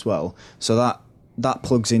thing as well. So that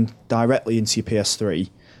plugs in directly into your PS3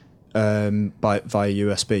 via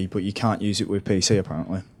USB, but you can't use it with PC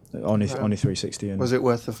apparently. Only 360. And was it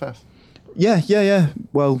worth the faff? Yeah.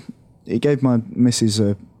 Well, it gave my missus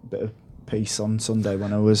a bit of peace on Sunday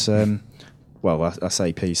when I was I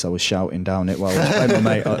say peace, I was shouting down it while I was playing my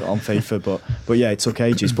mate on FIFA, but yeah, it took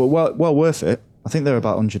ages, but well worth it. I think they're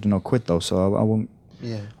about 100 and odd quid though, so I won't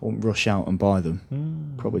rush out and buy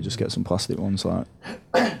them. Probably just get some plastic ones like.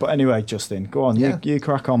 But anyway, Justin, go on, you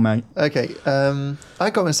crack on, mate. Okay, I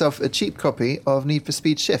got myself a cheap copy of Need for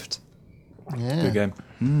Speed Shift. Yeah, good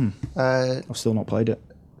game. I've still not played it.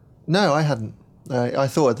 No, I hadn't. I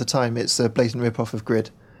thought at the time it's a blatant rip-off of Grid.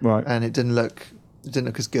 Right. And it didn't look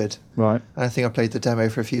as good. Right. And I think I played the demo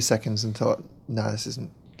for a few seconds and thought, no, this isn't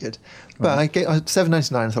good. But I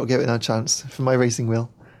 $7.99. I thought I'd give it another chance for my racing wheel,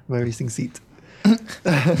 my racing seat.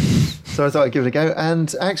 So I thought I'd give it a go,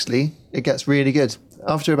 and actually, it gets really good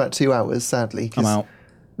after about 2 hours. Sadly, I'm out.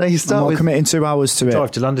 No, you start with committing 2 hours to it. Drive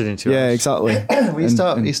to London in 2 hours. Yeah, exactly. You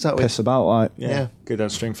start with piss about like go down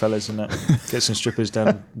Stringfellas and get some strippers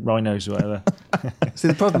down Rhinos or whatever. See,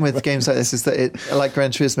 the problem with games like this is that it, like Gran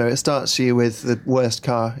Turismo, it starts you with the worst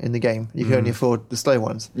car in the game. You can only afford the slow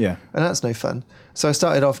ones. Yeah, and that's no fun. So I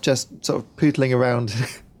started off just sort of pootling around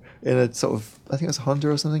in a sort of, I think it was a Honda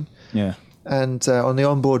or something. Yeah. And on the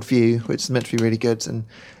onboard view, which is meant to be really good, and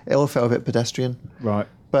it all felt a bit pedestrian. Right.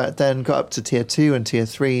 But then got up to tier 2 and tier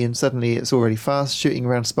 3, and suddenly it's already fast. Shooting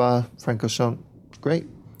around Spa, Francorchamps, great.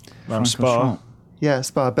 Around Spa? Yeah,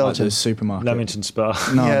 Spa, Belgium. Like the supermarket. Leamington Spa.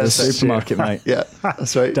 No, the supermarket, mate. Yeah,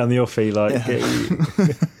 that's right. Down the Offie,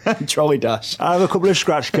 Trolley dash. I have a couple of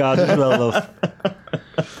scratch cards as well, love.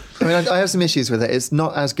 I mean, I have some issues with it. It's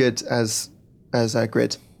not as good as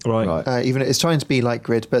Grid. Right. Even it's trying to be like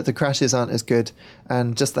Grid, but the crashes aren't as good,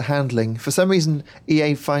 and just the handling. For some reason,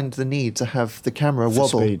 EA find the need to have the camera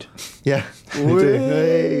wobble. Speed. Yeah, they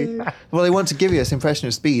do. Well, they want to give you this impression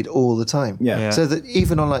of speed all the time. Yeah. So that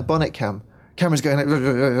even on like bonnet cam, camera's going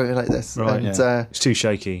like this. Right. And, it's too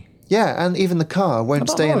shaky. Yeah, and even the car won't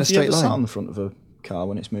stay in a straight line. Sat on the front of a car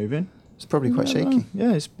when it's moving. It's probably quite shaky.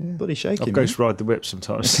 Yeah, it's bloody shaky. I've ghost ride the whip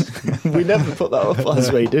sometimes. We never put that up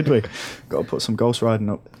last week, did we? Got to put some ghost riding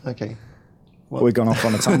up. Okay. Well, we've gone off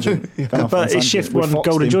on a tangent. But it Shift won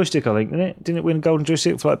Golden Joystick, I think, didn't it? Didn't it win Golden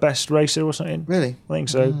Joystick for like best racer or something? Really? I think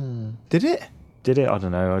so. Did it? Did it? I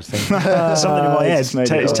don't know. I think something in my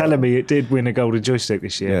head is telling me it did win a Golden Joystick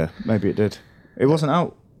this year. Yeah, maybe it did. It wasn't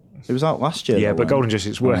out. It was out last year. Yeah, but Golden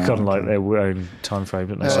Joysticks work on like their own time frame,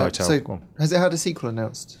 don't they? So has it had a sequel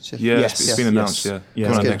announced? Shift? Yeah, it's been announced. Yeah,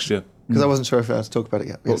 coming out next year. Because I wasn't sure if I had to talk about it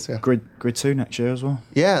yet. Yes, yeah. Grid 2 next year as well.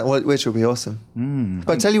 Yeah, which will be awesome.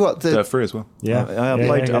 But I tell you what, Dirt 3 as well. Yeah,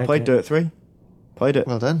 I played Dirt 3. Played it.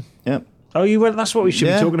 Well done. Yep. Oh, you went. That's what we should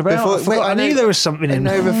be talking about. I knew there was something in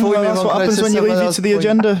there. Before we move that's on, what happens when you leave it to the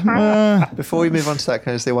agenda. Before we move on to that,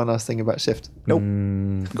 can I say one last thing about Shift? Nope.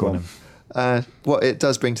 Go on. What it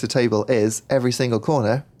does bring to the table is every single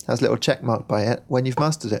corner has a little check mark by it when you've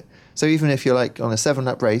mastered it. So even if you're like on a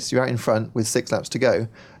 7-lap race, you're out in front with 6 laps to go.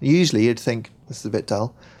 Usually you'd think this is a bit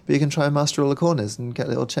dull, but you can try and master all the corners and get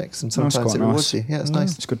little checks, and sometimes it rewards you. Yeah, it's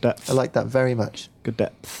nice. It's good depth. I like that very much. Good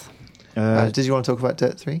depth. Did you want to talk about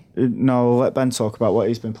Dirt 3? No, let Ben talk about what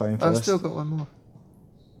he's been playing first. I've still got one more.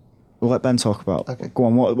 We'll let Ben talk about. Okay. Go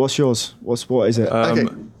on. What's yours? What is it? Okay.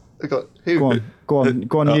 I got who? Go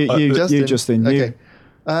on. You, Justin. Okay.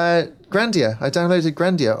 Grandia. I downloaded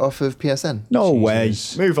Grandia off of PSN. No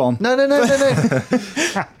Jesus. way. Move on. No.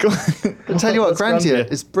 I'll tell you what,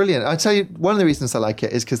 Grandia is brilliant. I tell you, one of the reasons I like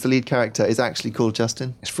it is because the lead character is actually called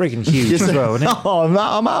Justin. It's freaking huge as well, isn't it? Oh,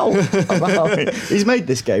 I'm out. He's made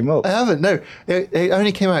this game up. I haven't. No, it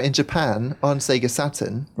only came out in Japan on Sega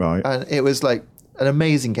Saturn. Right. And it was like an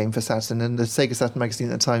amazing game for Saturn. And the Sega Saturn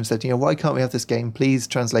magazine at the time said, why can't we have this game? Please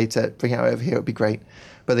translate it, bring it out over here. It would be great.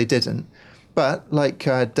 But they didn't. But like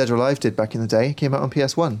Dead or Alive did back in the day, it came out on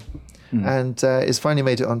PS1. And it's finally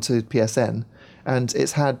made it onto PSN. And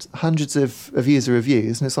it's had hundreds of user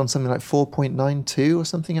reviews, and it's on something like 4.92 or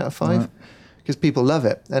something out of 5, because people love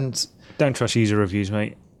it. And don't trust user reviews,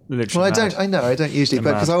 mate. Literally. Well, I don't usually,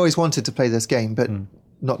 but because I always wanted to play this game, but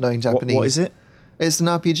not knowing Japanese. What is it? It's an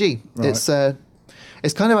RPG. Right.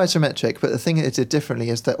 It's kind of isometric, but the thing it did differently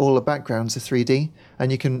is that all the backgrounds are 3D,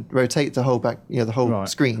 and you can rotate the whole the whole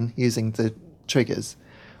screen using the triggers,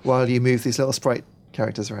 while you move these little sprite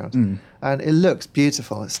characters around. And it looks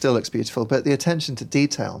beautiful. It still looks beautiful, but the attention to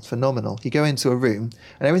detail is phenomenal. You go into a room,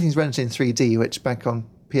 and everything's rendered in 3D, which back on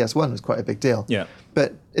PS1 was quite a big deal. Yeah.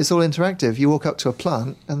 But it's all interactive. You walk up to a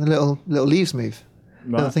plant, and the little leaves move.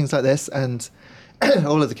 Right. Little things like this, and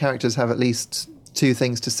all of the characters have at least 2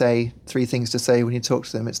 things to say, 3 things to say when you talk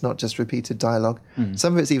to them. It's not just repeated dialogue.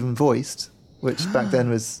 Some of it's even voiced, which back then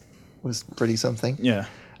was pretty something. Yeah.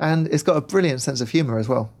 And it's got a brilliant sense of humour as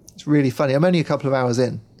well. It's really funny. I'm only a couple of hours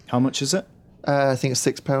in. How much is it? I think it's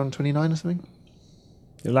 £6.29 or something.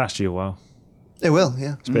 It lasts you a while. It will,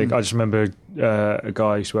 yeah. It's big. I just remember a guy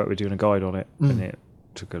I used to work with doing a guide on it, and it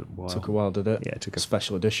took a while. Took a while, did it? Yeah, it took a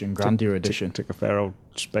special edition, Grandia edition. Took a fair old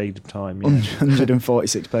spade of time.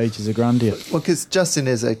 146 pages of Grandia. Well, because Justin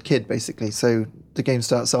is a kid, basically, so the game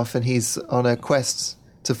starts off and he's on a quest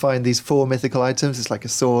to find these 4 mythical items. It's like a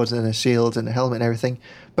sword and a shield and a helmet and everything,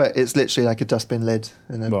 but it's literally like a dustbin lid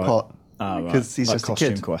and a pot. Because he's like just a kid.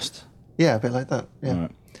 Costume Quest. Yeah, a bit like that. Yeah.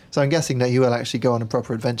 Right. So I'm guessing that you will actually go on a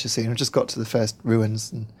proper adventure soon. I just got to the first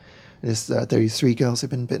ruins, and there are 3 girls who've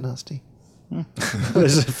been a bit nasty.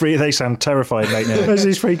 There's 3. They sound terrifying, mate. There's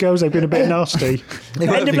these 3 girls. They've been a bit nasty.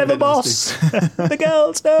 End of level boss. The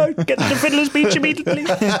girls, no, get to the Fiddler's Beach immediately.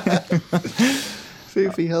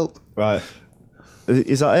 Foofy, help. Right.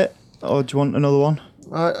 Is that it? Or do you want another one?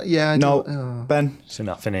 Yeah. Ben. It's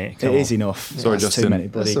enough, innit? It is enough. Sorry, Justin. Too many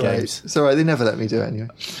bloody games. It's all right. They never let me do it anyway.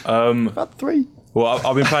 About 3. Well,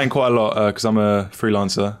 I've been playing quite a lot because I'm a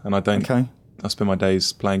freelancer and I don't. Okay. I spend my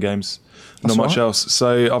days playing games. Not much else.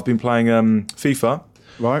 So I've been playing FIFA.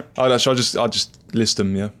 Right. I'll just list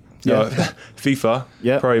them. Yeah. FIFA.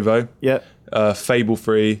 Yeah. Pro Evo. Yeah. Fable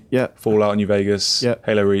 3. Yeah. Fallout New Vegas. Yeah.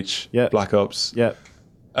 Halo Reach. Yeah. Black Ops. Yeah.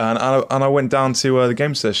 And I went down to the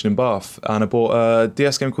game session in Bath and I bought a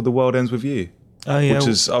DS game called The World Ends With You. Oh yeah. Which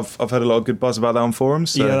is I've heard a lot of good buzz about that on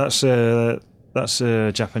forums. So. Yeah, that's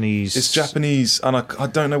Japanese. It's Japanese, and I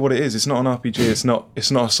don't know what it is. It's not an RPG. It's not a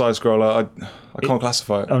side scroller. I can't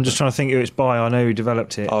classify it. I'm just trying to think who it's by. I know who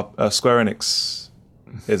developed it. Square Enix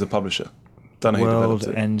is a publisher. Don't know who developed it.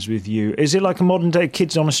 World Ends With You. Is it like a modern day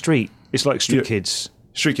Kids on a Street? It's like Street Kids.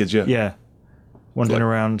 Street Kids, yeah. Yeah. Wandering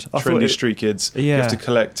around. Trendy street kids. Yeah. You have to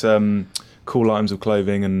collect cool items of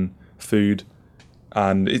clothing and food,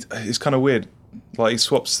 and it's kind of weird. Like, he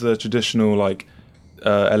swaps the traditional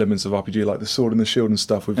elements of RPG, like the sword and the shield and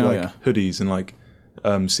stuff, with hoodies and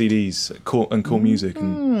CDs and cool music,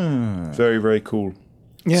 and very, very cool.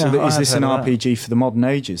 Yeah. So is this an RPG for the modern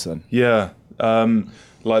ages then? Yeah.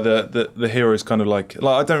 Like the hero is kind of like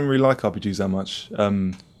I don't really like RPGs that much,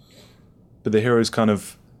 but the hero is kind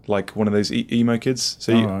of like one of those emo kids.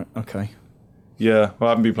 So right, okay. Yeah, well, I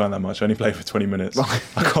haven't been playing that much. I only played for 20 minutes.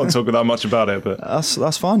 I can't talk that much about it, but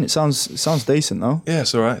that's fine. It sounds decent though. Yeah,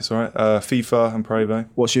 it's all right. FIFA and Pro Evo.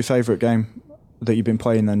 What's your favourite game that you've been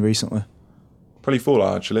playing then recently? Probably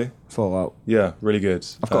Fallout, actually. Fallout. Yeah, really good.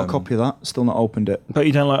 I've got a copy of that. Still not opened it. But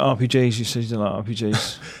you don't like RPGs. You said you don't like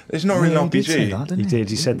RPGs. It's not really an RPG. He did say that, didn't he? He did.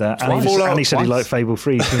 He said that. Twice. And he said he liked Fable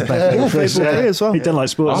 3. Fable 3 as well. He didn't like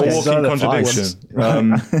sports I'm a games. walking contradiction.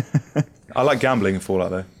 I like gambling in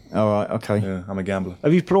Fallout though. All right, okay. Yeah, I'm a gambler.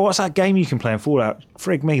 Have you? What's that game you can play in Fallout?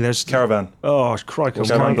 Frig me, there's Caravan. Oh, crikey!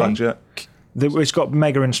 Caravan Blackjack. It's got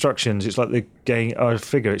mega instructions. It's like the game. I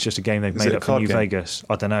figure it's just a game they've made up for New Vegas.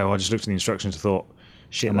 I don't know. I just looked at the instructions and thought,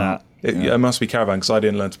 shit, that. It must be Caravan because I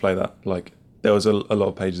didn't learn to play that. Like there was a lot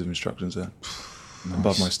of pages of instructions there.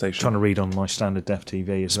 Above my station. Trying to read on my standard def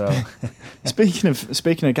TV as well.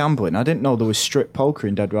 Speaking of gambling, I didn't know there was strip poker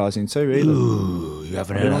in Dead Rising 2 either. Ooh, you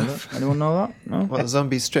haven't heard of that? Anyone know that? No. What, the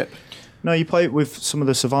zombie strip? No, you play it with some of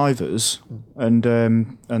the survivors, and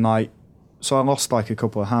like, so I lost like a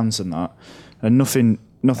couple of hands and that, and nothing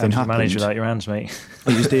happened. How manage without your hands, mate?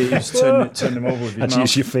 You just turn them over with your mouth.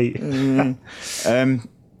 Use your feet.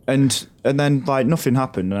 And then like nothing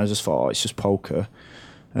happened, and I just thought, it's just poker,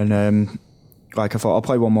 and like I thought I'll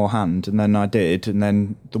play one more hand, and then I did, and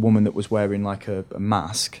then the woman that was wearing like a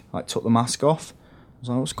mask like took the mask off. I was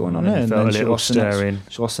like, what's going on here? And then she lost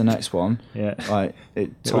the next one. Yeah, like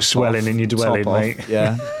it was swelling in your dwelling, mate.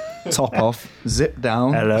 Yeah, top off, zip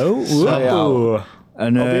down. Hello, whoa.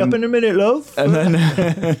 And I'll be up in a minute, love. And then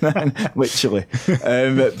literally,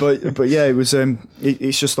 but yeah, it was.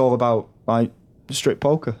 It's just all about like strip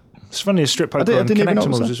poker. It's funny, a strip poker on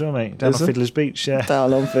Connectimals as well, mate. Down on Fiddler's Beach, yeah.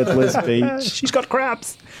 Down on Fiddler's Beach. She's got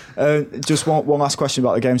crabs. Just one last question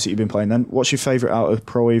about the games that you've been playing then. What's your favourite out of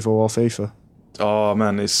Pro Evo or FIFA? Oh,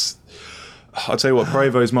 man, I'll tell you what, Pro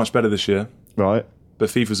Evo is much better this year. Right. But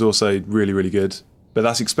FIFA's also really, really good. But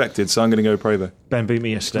that's expected, so I'm going to go Pro Evo. Ben beat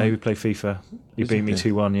me yesterday. We played FIFA. You beat me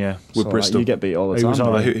 2-1, yeah. With Bristol. You get beat all the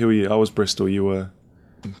time. Who were you? I was Bristol, you were...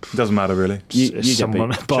 It doesn't matter really. You get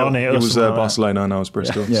beat. Barnet it was Barcelona and I was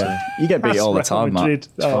Bristol. Yeah, so. You get beat all the time, Matt.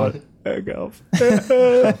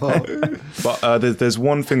 But there's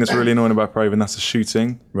one thing that's really annoying about Pro Evo, and that's the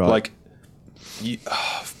shooting. Right. Like,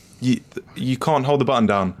 you can't hold the button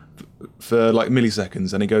down for like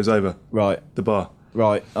milliseconds and it goes over. Right. The bar.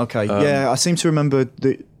 Right. Okay. Yeah, I seem to remember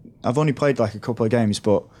I've only played like a couple of games,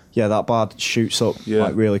 but yeah, that bar shoots up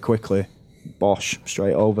like really quickly. Bosh,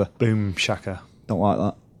 straight over. Boom, shaka. Don't like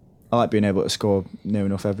that. I like being able to score near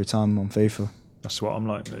enough every time on FIFA. That's what I'm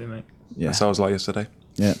like, really, mate. Yeah. That's how I was like yesterday.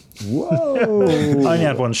 Yeah. Whoa! I only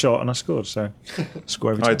had one shot and I scored, so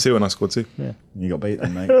score every time. I had 2 and I scored 2. Yeah. You got beat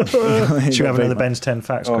then, mate. Should we have another Ben's 10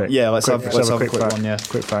 facts quick? Yeah, let's have a quick fact. one, yeah.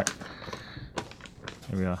 Quick fact.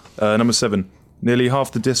 Here we are. Number 7. Nearly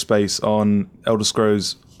half the disk space on Elder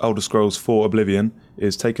Scrolls 4 Oblivion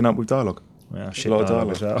is taken up with dialogue. Well, shit, a lot of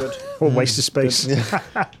dialogue as well. What waste of space.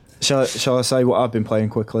 Shall I say what I've been playing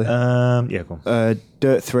quickly? Yeah, go on.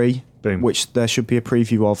 Dirt 3, Boom. Which there should be a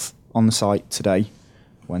preview of on the site today,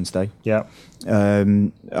 Wednesday. Yeah.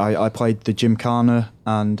 I played the Gymkhana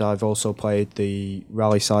and I've also played the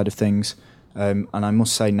rally side of things. And I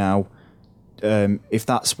must say now, if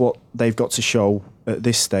that's what they've got to show at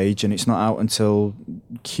this stage and it's not out until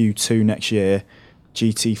Q2 next year,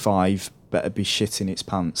 GT5 better be shitting its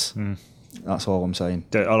pants. That's all I'm saying.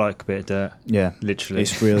 Dirt, I like a bit of dirt. Yeah. Literally.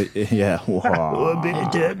 It's really, yeah. A bit of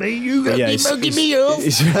dirt, mate. You got me mugging me off.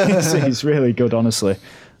 It's really good, honestly.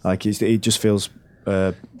 Like, it just feels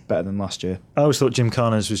better than last year. I always thought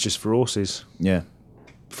Gymkhana's was just for horses. Yeah.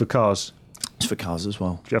 For cars. It's for cars as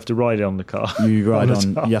well. Do you have to ride it on the car? You ride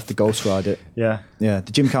you have to ghost ride it. Yeah. Yeah.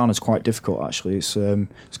 The Gymkhana's quite difficult, actually.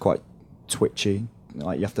 It's quite twitchy.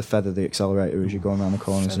 Like, you have to feather the accelerator as you're going around the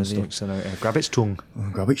corners and stuff. Accelerator. Grab its tongue.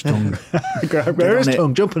 Grab its tongue. Grab its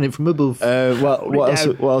tongue. Jump on it from above. What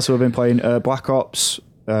else have I been playing? Black Ops.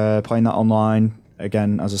 Playing that online.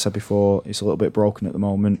 Again, as I said before, it's a little bit broken at the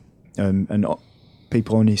moment. And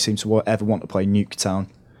people only seem to ever want to play Nuketown.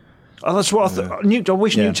 Oh, that's what I thought. I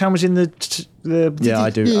wish Nuketown was in the I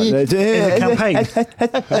do. In the campaign.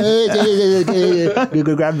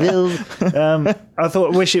 I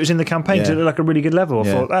wish it was in the campaign to look like a really good level. I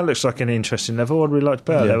thought that looks like an interesting level. I'd really like to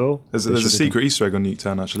play that level. There's a secret Easter egg on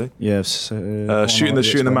Nuketown actually. Yes.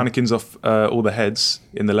 Shooting the mannequins off all the heads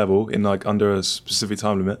in the level in like under a specific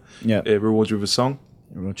time limit. Yeah. It rewards you with a song.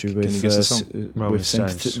 Can you guess the song? With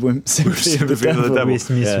Sympathy of the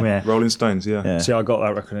Devil. Rolling Stones, yeah. See, I got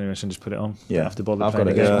that record anyway, so just put it on. Yeah. Don't have to bother I've playing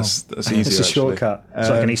got it. again. That's easier. It's a shortcut. It's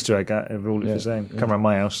like an Easter egg of all the same. Come around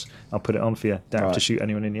my house, I'll put it on for you. Don't have to shoot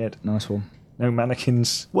anyone in the head. Nice one. No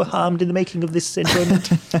mannequins were harmed in the making of this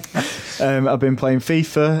enjoyment. I've been playing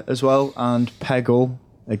FIFA as well and Peggle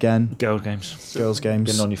again. Girls games.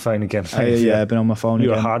 Getting on your phone again. I've been on my phone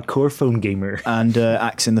You're again. a hardcore phone gamer. And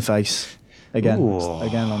Axe in the Face again. Ooh.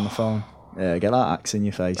 Again on the phone. Yeah, get that axe in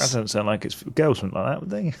your face. That doesn't sound like it's... Girls wouldn't like that, would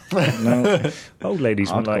they? No. Old ladies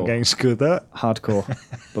wouldn't like getting scored that. Hardcore.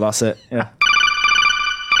 But that's it, yeah.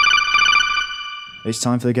 It's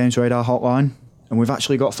time for the Games Radar hotline. And we've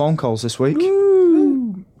actually got phone calls this week.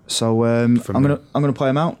 Woo! So I'm gonna play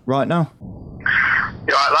them out right now.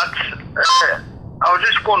 Yeah, right, lads. I was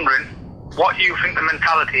just wondering what you think the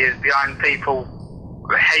mentality is behind people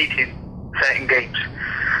hating certain games.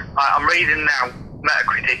 I'm reading now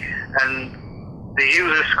Metacritic, and the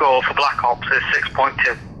user score for Black Ops is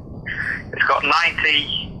 6.2. It's got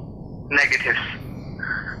 90 negatives.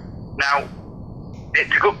 Now,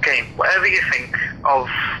 it's a good game. Whatever you think of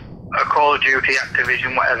a Call of Duty,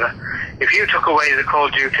 Activision, whatever, if you took away the Call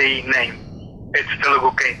of Duty name, it's still a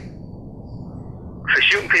good game. For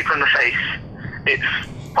shooting people in the face, it's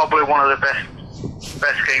probably one of the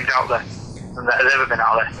best games out there and that has ever been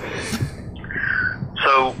out there.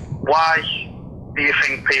 So why do you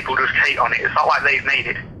think people just hate on it? It's not like they've made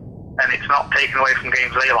it, and it's not taken away from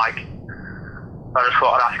games they like. I just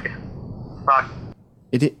thought I'd ask you. Bye.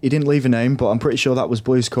 He didn't leave a name, but I'm pretty sure that was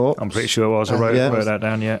Blues Corp. I'm pretty sure it was. I wrote that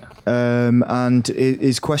down, yeah. And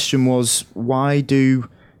his question was, why do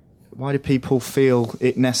people feel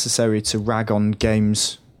it necessary to rag on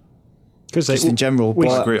games? Because just in general.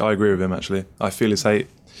 I agree with him, actually. I feel his hate.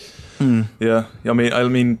 Yeah, I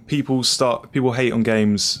mean, people hate on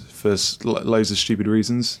games for loads of stupid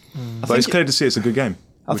reasons, but it's clear to see it's a good game.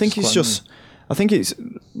 I think it's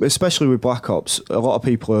especially with Black Ops, a lot of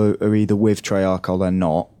people are either with Treyarch or they're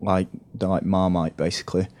not. They're like Marmite,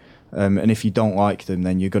 basically. And if you don't like them,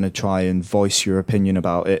 then you're going to try and voice your opinion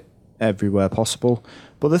about it everywhere possible.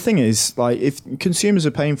 But the thing is, if consumers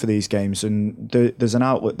are paying for these games, and there's an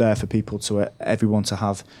outlet there for everyone to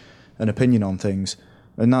have an opinion on things,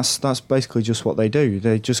 and that's basically just what they do.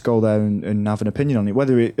 They just go there and have an opinion on it,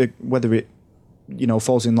 whether it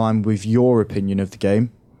falls in line with your opinion of the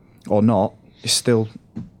game or not. It's still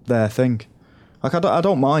their thing. I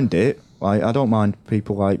don't mind it. I don't mind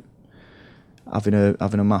people having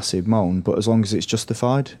a massive moan, but as long as it's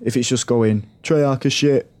justified. If it's just going Treyarch is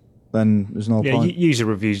shit, then there's no point. User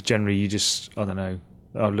reviews generally, you just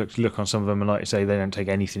I look on some of them, and like you say, they don't take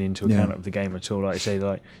anything into account of the game at all. Like you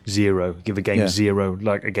say, zero, give a game 0,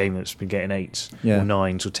 like a game that's been getting 8s or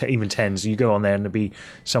 9s or even 10s. You go on there, and there'll be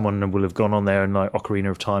someone will have gone on there and Ocarina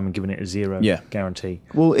of Time and given it a 0 guarantee.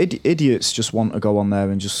 Well, idiots just want to go on there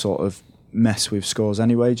and just sort of mess with scores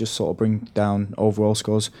anyway, just sort of bring down overall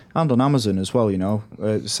scores, and on Amazon as well.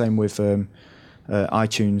 Same with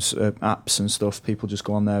iTunes apps and stuff. People just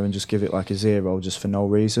go on there and just give it a 0 just for no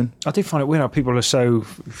reason. I do find it weird how people are so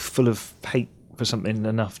full of hate for something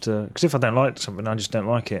enough to... Because if I don't like something, I just don't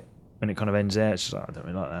like it. And it kind of ends there. It's just I don't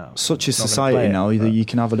really like that. Such is society now that you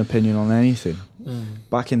can have an opinion on anything.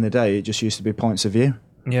 Back in the day, it just used to be points of view.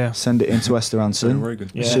 Yeah. Send it into Esther Hansen.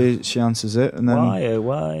 She answers it, and then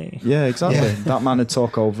why? Yeah, exactly. Yeah. That man would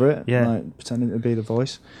talk over it, pretending to be the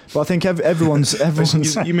voice. But I think everyone's.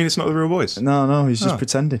 You mean it's not the real voice? No, he's just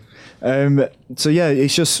pretending. So yeah,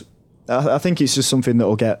 it's just. I think it's just something that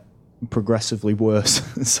will get progressively worse.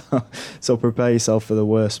 so prepare yourself for the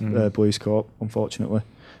worst, Blues Corp. Unfortunately.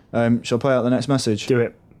 Shall I play out the next message? Do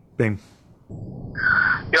it. Bing. You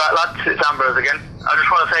right, lads? It's Ambrose again. I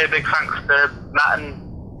just want to say a big thanks to Matt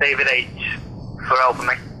and David H for helping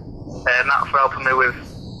me. Matt for helping me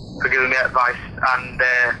for giving me advice, and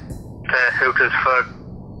to Hookers for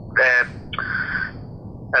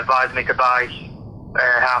advising me to buy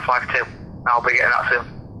Half-Life 2. I'll be getting that soon.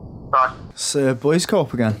 Bye. It's Blues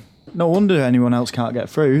Corp again. No wonder anyone else can't get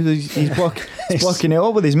through. He's blocking it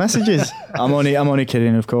up with his messages. I'm only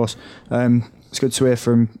kidding, of course. It's good to hear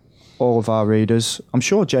from all of our readers. I'm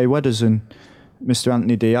sure Jay Wedders and Mr.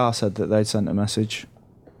 Anthony DR said that they'd sent a message,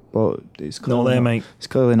 but it's clearly not there, mate. It's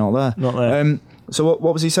clearly not there. Not there. So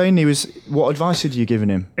what was he saying? What advice had you given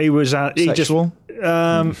him? He was sexual.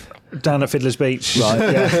 Down at Fiddler's Beach, right?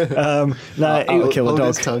 Yeah. I'll kill a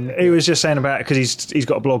dog. He was just saying about because he's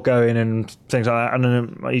got a blog going and things like that, and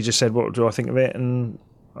then he just said, "What do I think of it?" And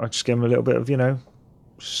I just gave him a little bit of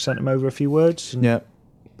sent him over a few words. And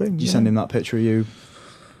you send him that picture of you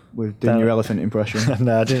with doing your elephant impression.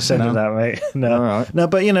 No, I didn't send him that, mate. No, all right. No,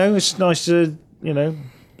 but it's nice to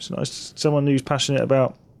it's nice someone who's passionate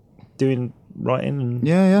about doing writing and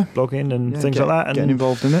blogging and things like that, and getting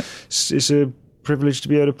involved in it. It's a privilege to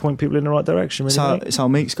be able to point people in the right direction. Really, it's how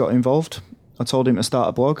Meeks got involved. I told him to start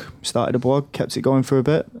a blog. Started a blog, kept it going for a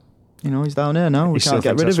bit. He's down here now. We can't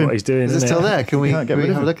get rid of him. What he's doing, is it still there? Can we have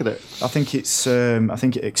a look at it? I think it's. I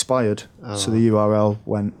think it expired, so the URL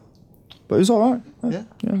went. But it was all right. Yeah,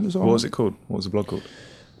 it was all right. What was it called? What was the blog called?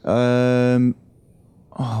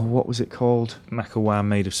 What was it called? Macawam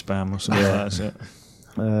made of spam or something like that. Is it?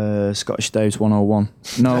 Scottish Daves 101.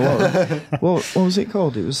 No, what was it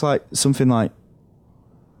called? It was something like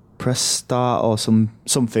Press Start or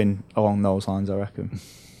something along those lines, I reckon.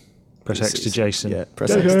 Press X to Jason. Yeah,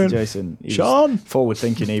 press X to Jason. Sean! Forward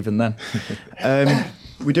thinking even then.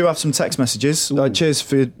 We do have some text messages. Cheers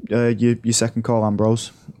for your second call,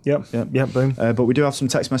 Ambrose. Yep, boom. But we do have some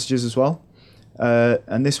text messages as well.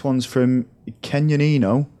 And this one's from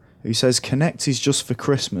Kenyanino, who says, Connect is just for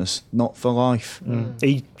Christmas, not for life.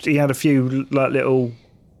 He had a few like little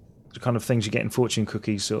kind of things you get in fortune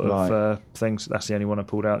cookies sort of things. That's the only one I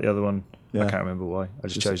pulled out. The other one, I can't remember why. I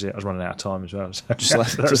just chose it. I was running out of time as well. So just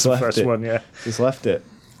left the first it. one, yeah. Just left it.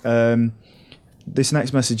 This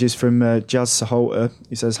next message is from Jazz Sahota.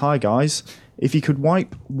 He says, Hi guys, if you could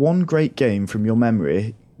wipe one great game from your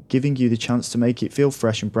memory, giving you the chance to make it feel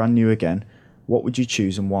fresh and brand new again, what would you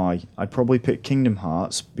choose and why? I'd probably pick Kingdom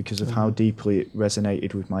Hearts because of how deeply it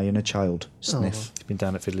resonated with my inner child. Sniff. He's been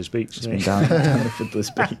down at Fiddler's Beach. He's been down at Fiddler's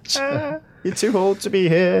Beach. You're too old to be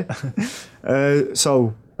here.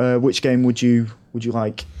 So, which game would you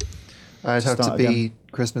like? I'd have to be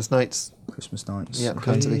Christmas Nights. Christmas Nights. Yeah,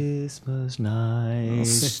 Christmas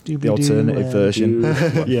Nights. The alternative version.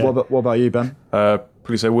 Yeah. What about you, Ben?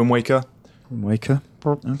 Probably say Wind Waker. Wind Waker.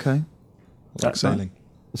 Okay. Like sailing.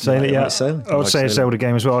 Sailing, yeah. Sailing. I would say a Zelda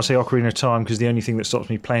game as well. I'll say Ocarina of Time because the only thing that stops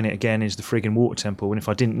me playing it again is the friggin' water temple. And if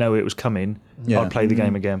I didn't know it was coming, I'd play the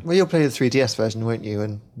game again. Well, you'll play the 3DS version, won't you?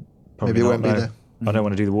 And Probably maybe it won't not, be no. there. I don't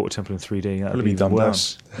want to do the water temple in 3D. That would be be dumbed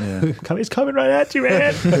worse. Yeah. It's coming right at you,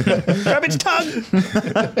 man. Grab its tongue.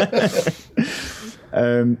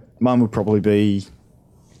 Mine would probably be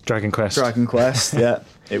Dragon Quest. Dragon Quest. Yeah,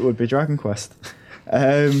 it would be Dragon Quest.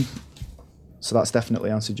 So that's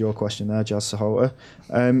definitely answered your question there, Jazz Sahota.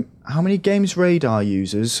 How many Games Radar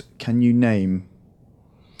users can you name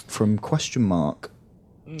from question mark?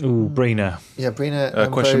 Ooh, Brina. Yeah,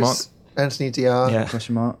 Brina, question mark. Anthony DR, Yeah.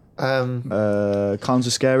 Question mark. Clowns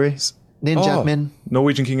Are Scary. Ninja Admin.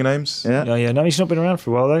 Norwegian King of Names. Yeah. Oh, yeah. No, he's not been around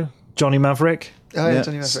for a while, though. Johnny Maverick. Oh, yeah, Yeah.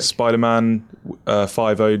 Johnny Maverick. Spider-Man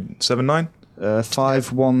 5079.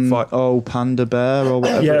 510 Panda Bear or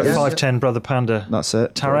whatever. Yeah, it is. 5'10 Brother Panda. That's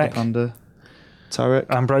it. Tarek. Panda. Tarek.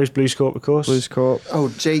 Ambrose, Blues Corp, of course. Blues Corp. Oh,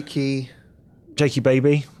 Jakey. Jakey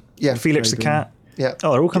Baby. Yeah. Felix the Baby. Cat. Yeah.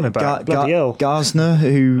 Oh, they're all coming back. Bloody hell. Garsner,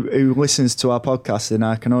 who listens to our podcast, and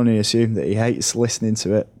I can only assume that he hates listening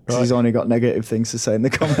to it because he's only got negative things to say in the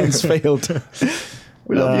comments field.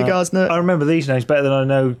 We love you, Garsner. I remember these names better than I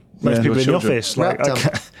know most people in the children. office. Like, Rap Dump.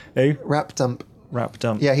 Who? Rap Dump. Rap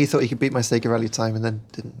Dump. Yeah, he thought he could beat my Sega Rally time and then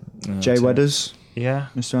didn't. Jay Wedders, Yeah.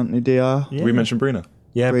 Mr. Anthony DR. Yeah. We mentioned Brina.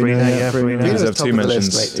 Yeah, Brina, Brina. yeah, Yeah, Brina. Brina. Brina was have top two of the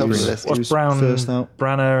mentions. list, mate. Top of the list. He What's was Brown? first out.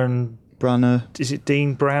 Branner and... Branner. Is it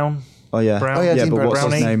Dean Brown? Oh yeah. Brown? Oh, yeah, yeah, Dean but Brown. what's his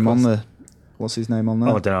Brownie? name on the? What's his name on there?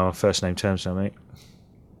 Oh, I don't know. First name terms now, mate.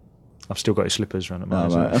 I've still got his slippers around at Oh,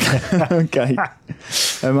 mine. right. Okay.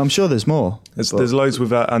 I'm sure there's more. There's loads with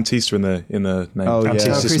Antista in the name. Oh, yeah.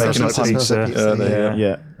 Antista's Oh, making Christmas up Nights pizza. pizza. there you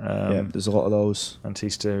Yeah. Um, Yeah. There's a lot of those.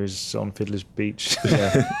 Antista is on Fiddler's Beach.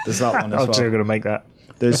 Yeah. There's that one as I'm still well. going to make that.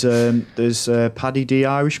 There's Paddy D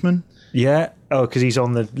Irishman. Yeah. Oh, because he's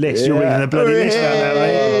on the list. You're reading the bloody list out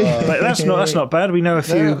there, mate. But that's not bad. We know a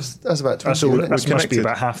few. No, that was about 20. That's all. wasn't it? That must be connected.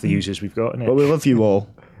 about half the users we've got, isn't But it? we love you all.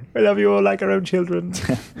 We love you all like our own children.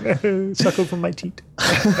 Suckle from my teat.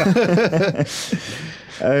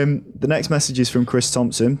 The next message is from Chris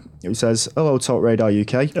Thompson, who says, Hello, Talk Radar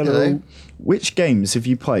UK. Hello. Which games have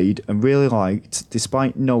you played and really liked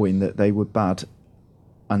despite knowing that they were bad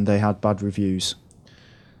and they had bad reviews?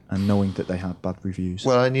 And knowing that they had bad reviews.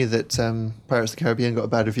 Well, I knew that Pirates of the Caribbean got a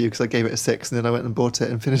bad review because I gave it a 6 and then I went and bought it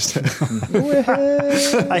and finished it.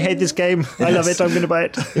 I hate this game. I love it. I'm going to buy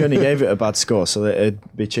it. He only gave it a bad score so that it'd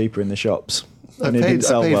be cheaper in the shops. I And it didn't paid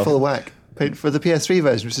sell well. full whack. Paid for the PS3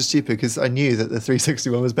 version, which is stupid because I knew that the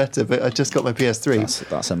 361 was better, but I just got my PS3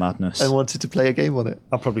 That's a madness. and wanted to play a game on it.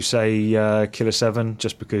 I'll probably say Killer 7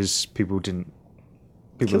 just because people didn't.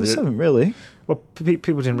 Killer 7, really? Well,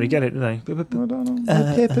 people didn't really get it, did they? I don't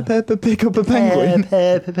know. Pepper, pick up a penguin.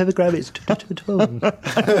 Pepper, grab its tongue.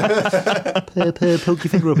 Poke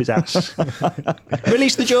your finger up his ass.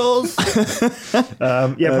 Release the jaws.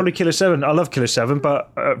 Probably Killer 7. I love Killer 7,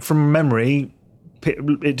 but from memory,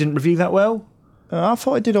 it didn't review that well. I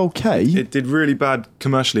thought it did okay. It did really bad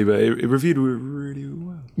commercially, but it reviewed really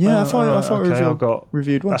well. Yeah, I thought it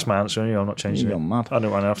reviewed well. That's my answer. I'm not changing You're it. mad. I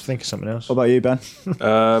don't want to have to think of something else. What about you, Ben?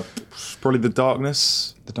 Probably The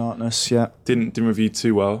Darkness. The Darkness, yeah. Didn't review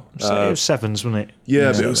too well. It was 7s, wasn't it?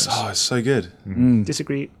 Yeah, but it's so good.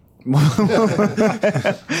 Disagree. What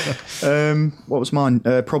was mine?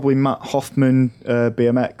 Probably Matt Hoffman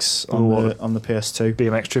BMX on the PS2.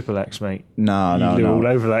 BMX Triple X, mate. No. all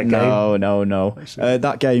over that game. No.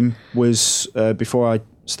 That game was before I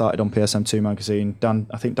started on PSM2 magazine.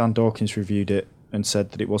 I think Dan Dawkins reviewed it and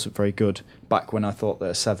said that it wasn't very good. Back when I thought that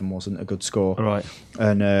a 7 wasn't a good score. Right.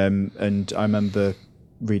 And I remember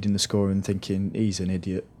reading the score and thinking he's an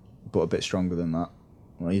idiot, but a bit stronger than that.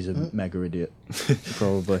 Well, he's a mega idiot,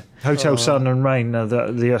 probably. Hotel Sun and Rain,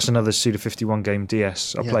 that's another Suda 51 game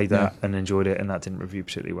DS. I played that and enjoyed it, and that didn't review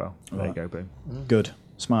particularly well. There you go, boom. Good.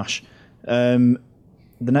 Smash. The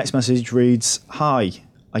next message reads, "Hi,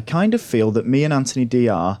 I kind of feel that me and Anthony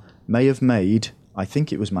DR may have made, I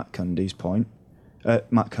think it was Matt Cundy's point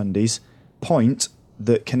that Kinect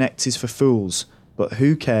is for fools, but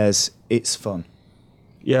who cares? It's fun."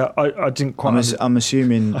 Yeah, I didn't quite... I'm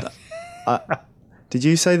assuming... did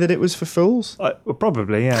you say that it was for fools? Well,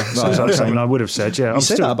 probably, yeah. Sounds like something I would have said, yeah. You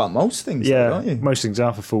say that about most things, don't you? Most things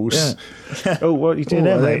are for fools. Yeah. Oh, what are you doing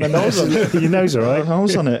there, mate? Your nose all right?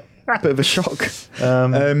 Nose on it. Bit of a shock.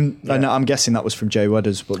 I'm guessing that was from Jay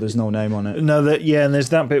Wedders, but there's no name on it. No, and there's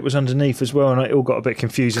that bit was underneath as well, and it all got a bit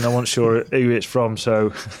confusing. I wasn't sure who it's from,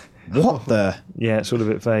 so... What the? Yeah, it's all a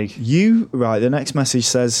bit vague. The next message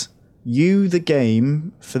says, "You, the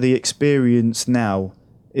game, for the experience now.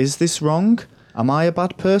 Is this wrong? Am I a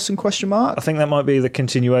bad person? ? I think that might be the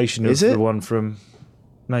continuation of the one from...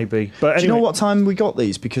 Maybe. But anyway. Do you know what time we got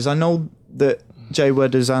these? Because I know that Jay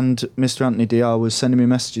Wedders and Mr. Anthony DR was sending me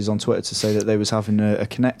messages on Twitter to say that they was having a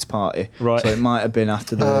Kinect party. Right. So it might have been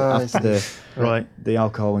after the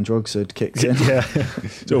alcohol and drugs had kicked in. Yeah.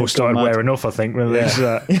 It all started wearing off, I think, when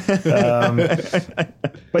that.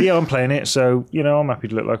 But yeah, I'm playing it, so, I'm happy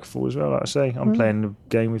to look like a fool as well, like I say. I'm playing the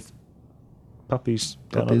game with puppies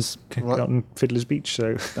down on Fiddler's Beach,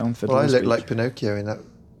 so... I look like Pinocchio in that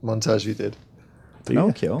montage you did.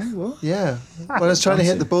 Pinocchio? What? Yeah. Well, I was trying to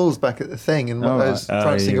hit the balls back at the thing, and I was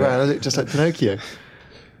prancing around. I looked just like Pinocchio.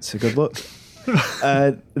 It's a good look.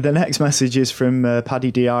 The next message is from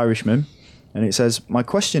Paddy D. Irishman, and it says, "My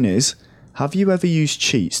question is, have you ever used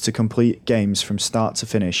cheats to complete games from start to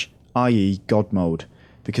finish, i.e. God mode?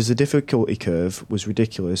 Because the difficulty curve was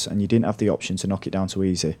ridiculous, and you didn't have the option to knock it down to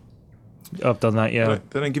easy." I've done that, yeah.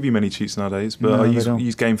 They don't give you many cheats nowadays, but I use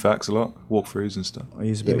GameFAQs a lot, walkthroughs and stuff. I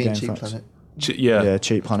use a bit of Cheat GameFAQs. Planet?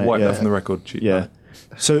 Cheat Planet. Wipe that from the record. Cheat Planet.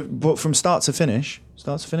 So, but from start to finish?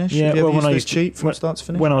 Yeah, have you ever used those cheat from start to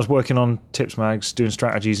finish? When I was working on Tips Mags, doing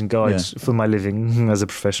strategies and guides for my living as a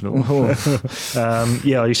professional. I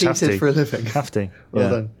used to have to. for a living. Have to. Well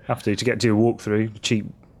done. Have to get do a walkthrough. Cheat.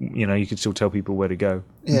 You could still tell people where to go.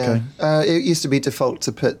 Yeah. Okay. It used to be default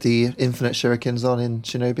to put the infinite shurikens on in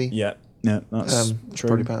Shinobi. Yeah, that's true.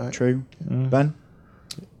 Probably about right. True. Ben?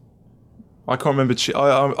 I can't remember.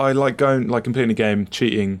 I like going, like completing a game,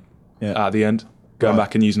 cheating at the end, going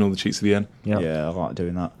back and using all the cheats at the end. Yeah, I like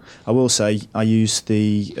doing that. I will say I used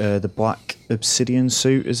the black obsidian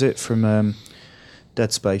suit. Is it from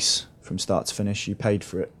Dead Space from start to finish? You paid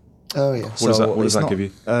for it. Oh yeah. What does that give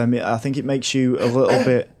you? I think it makes you a little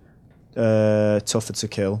bit tougher to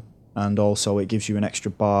kill, and also it gives you an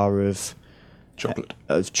extra bar of chocolate.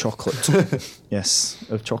 Yes,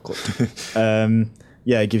 of chocolate.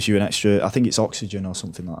 It gives you an extra. I think it's oxygen or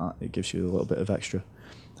something like that. It gives you a little bit of extra.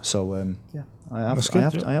 So I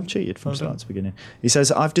have cheated from start to beginning. He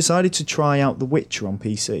says, "I've decided to try out The Witcher on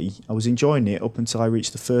PC. I was enjoying it up until I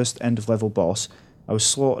reached the first end of level boss. I was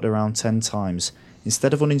slaughtered around 10 times.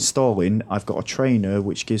 Instead of uninstalling, I've got a trainer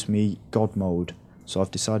which gives me God mode. So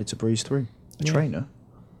I've decided to breeze through. Trainer?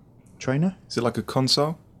 Is it like a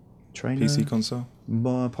console? Trainer? PC console?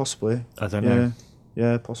 Possibly. I don't know.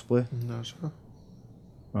 Yeah, possibly. No, sure.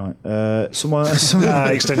 Right. Someone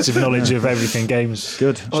extensive knowledge of everything games.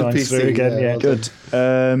 Good. Shines through again. Yeah. Good.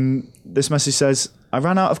 This message says, "I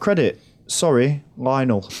ran out of credit. Sorry,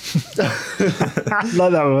 Lionel."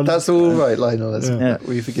 Like that one. That's all right, Lionel.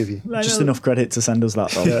 We forgive you. Lionel. Just enough credit to send us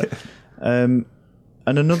that, though. And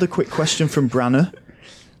another quick question from Branner.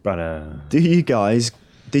 Did you guys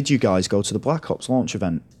go to the Black Ops launch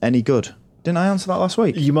event? Any good? Didn't I answer that last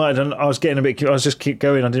week? You might have done. I was getting a bit... I was just keep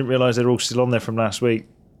going. I didn't realise they're all still on there from last week.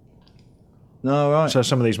 No, right. So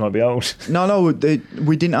some of these might be old. No,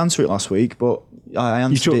 we didn't answer it last week, but I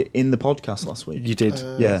answered it in the podcast last week. You did?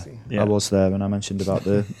 Yeah, I was there and I mentioned about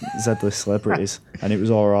the Z-list celebrities, and it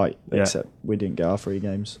was all right, except we didn't get our 3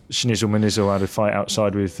 games. Schnizzle Manizzle had a fight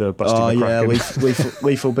outside with Busty McCracken.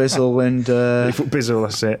 Lethal Bizzle and... Lethal Bizzle,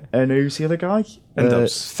 that's it. And who's the other guy?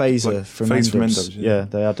 Phaser from Endubs. Yeah,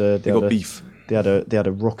 they got beef. They had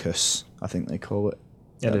a ruckus, I think they call it.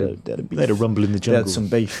 They had a rumble in the jungle. They had some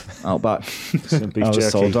beef out back. Some beef I was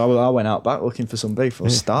jerky. told I went out back looking for some beef. I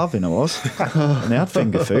was starving, I was. And they had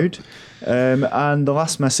finger food. And the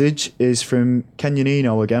last message is from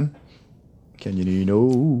Kenyanino again.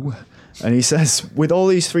 Kenyanino. And he says, with all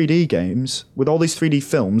these 3D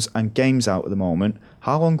films and games out at the moment,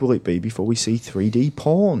 how long will it be before we see 3D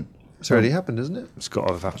porn? It's already happened, isn't it? It's got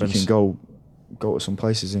to have happened. You can go to some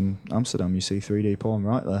places in Amsterdam, you see 3D porn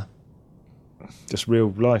right there. Just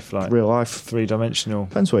real life, like real life, 3-dimensional.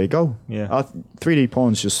 Depends where you go. Yeah, 3D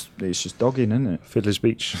porn's just dogging, isn't it? Fiddler's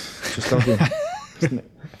Beach, just dogging.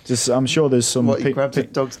 I'm sure there's some. What, you grab the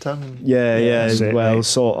dog's tongue? Yeah. Well, mate.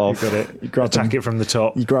 Sort of. You got it. You attack it from the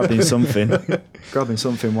top. You're grabbing something. Grabbing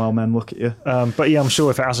something while men look at you. But yeah, I'm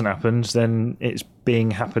sure if it hasn't happened, then it's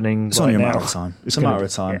happening. It's right only a now. matter of time. It's a matter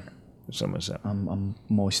of time. Yeah. Someone said. I'm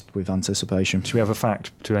moist with anticipation. Should we have a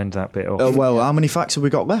fact to end that bit off? Well, how many facts have we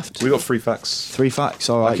got left? We got 3 facts. 3 facts.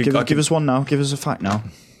 All right, give us one now. Give us a fact now.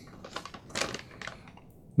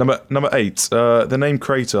 Number 8. The name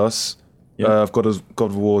Kratos, of God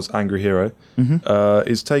of War's angry hero,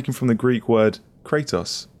 is taken from the Greek word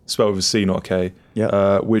Kratos, spelled with a C, not a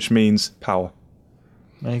K, which means power.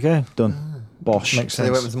 There you go. Done. Bosh. Makes So sense.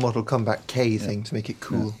 they went with the Mortal Kombat K thing to make it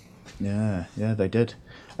cool. Yeah, they did.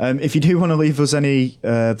 If you do want to leave us any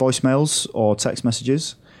voicemails or text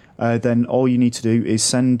messages, then all you need to do is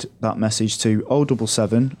send that message to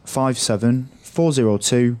 077 57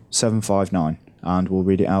 402 759, and we'll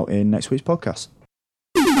read it out in next week's podcast.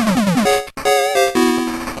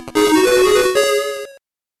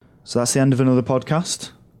 So that's the end of another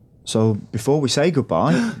podcast. So before we say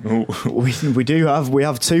goodbye, we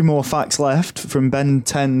have 2 more facts left from Ben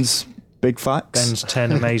 10's Big Facts. Ben's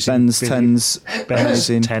 10 amazing. Ben's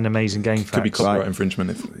 10 amazing game facts. Could be copyright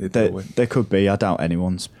infringement if there could be. I doubt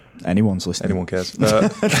anyone's listening. Anyone cares?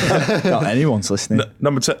 Not anyone's listening.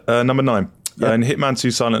 Number 9. In Hitman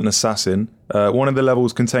 2 Silent Assassin, one of the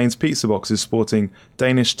levels contains pizza boxes sporting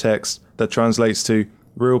Danish text that translates to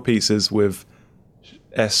real pizzas with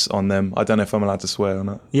S on them. I don't know if I'm allowed to swear or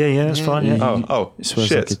not. Yeah, that's fine. Yeah. Oh, It swears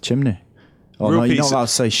shit. like a chimney. Oh, Real no, you're not pizza- allowed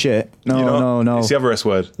to say shit. No. It's the other S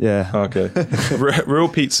word. Yeah. Okay. Real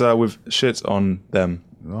pizza with shit on them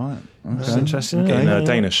Right. That's Okay. interesting. in Okay.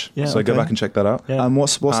 Danish. Yeah, So go okay. back and check that out. Yeah. And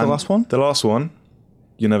what's the And last one? The last one,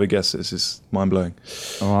 you never guess it. This is mind-blowing.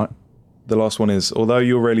 All right. The last one is, although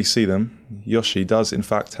you'll rarely see them, Yoshi does in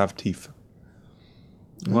fact have teeth.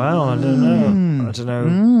 Wow, I don't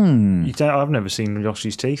know. I've never seen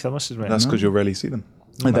Yoshi's teeth, I must admit. That's because you'll rarely see them.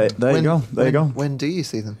 There you go. There you go. When do you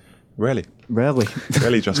see them? Rarely. Rarely.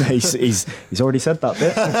 Rarely, Justin. he's already said that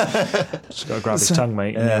bit. Just got to grab his tongue,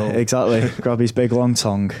 mate. Yeah, exactly. Grab his big long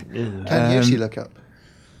tongue. Can Yoshi look up?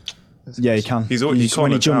 Yeah, he can. He can't when he look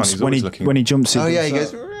down, jumps. he's When always he looking. when he jumps. Oh yeah, he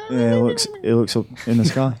goes. Yeah, he looks up in the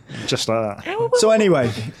sky. Just like that. So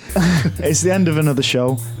anyway, it's the end of another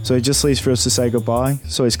show. So it just leaves for us to say goodbye.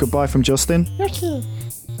 So it's goodbye from Justin.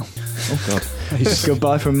 Oh God. It's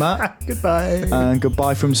goodbye from Matt. Goodbye. And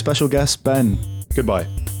goodbye from special guest Ben. Goodbye.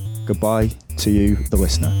 Goodbye to you, the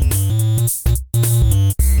listener.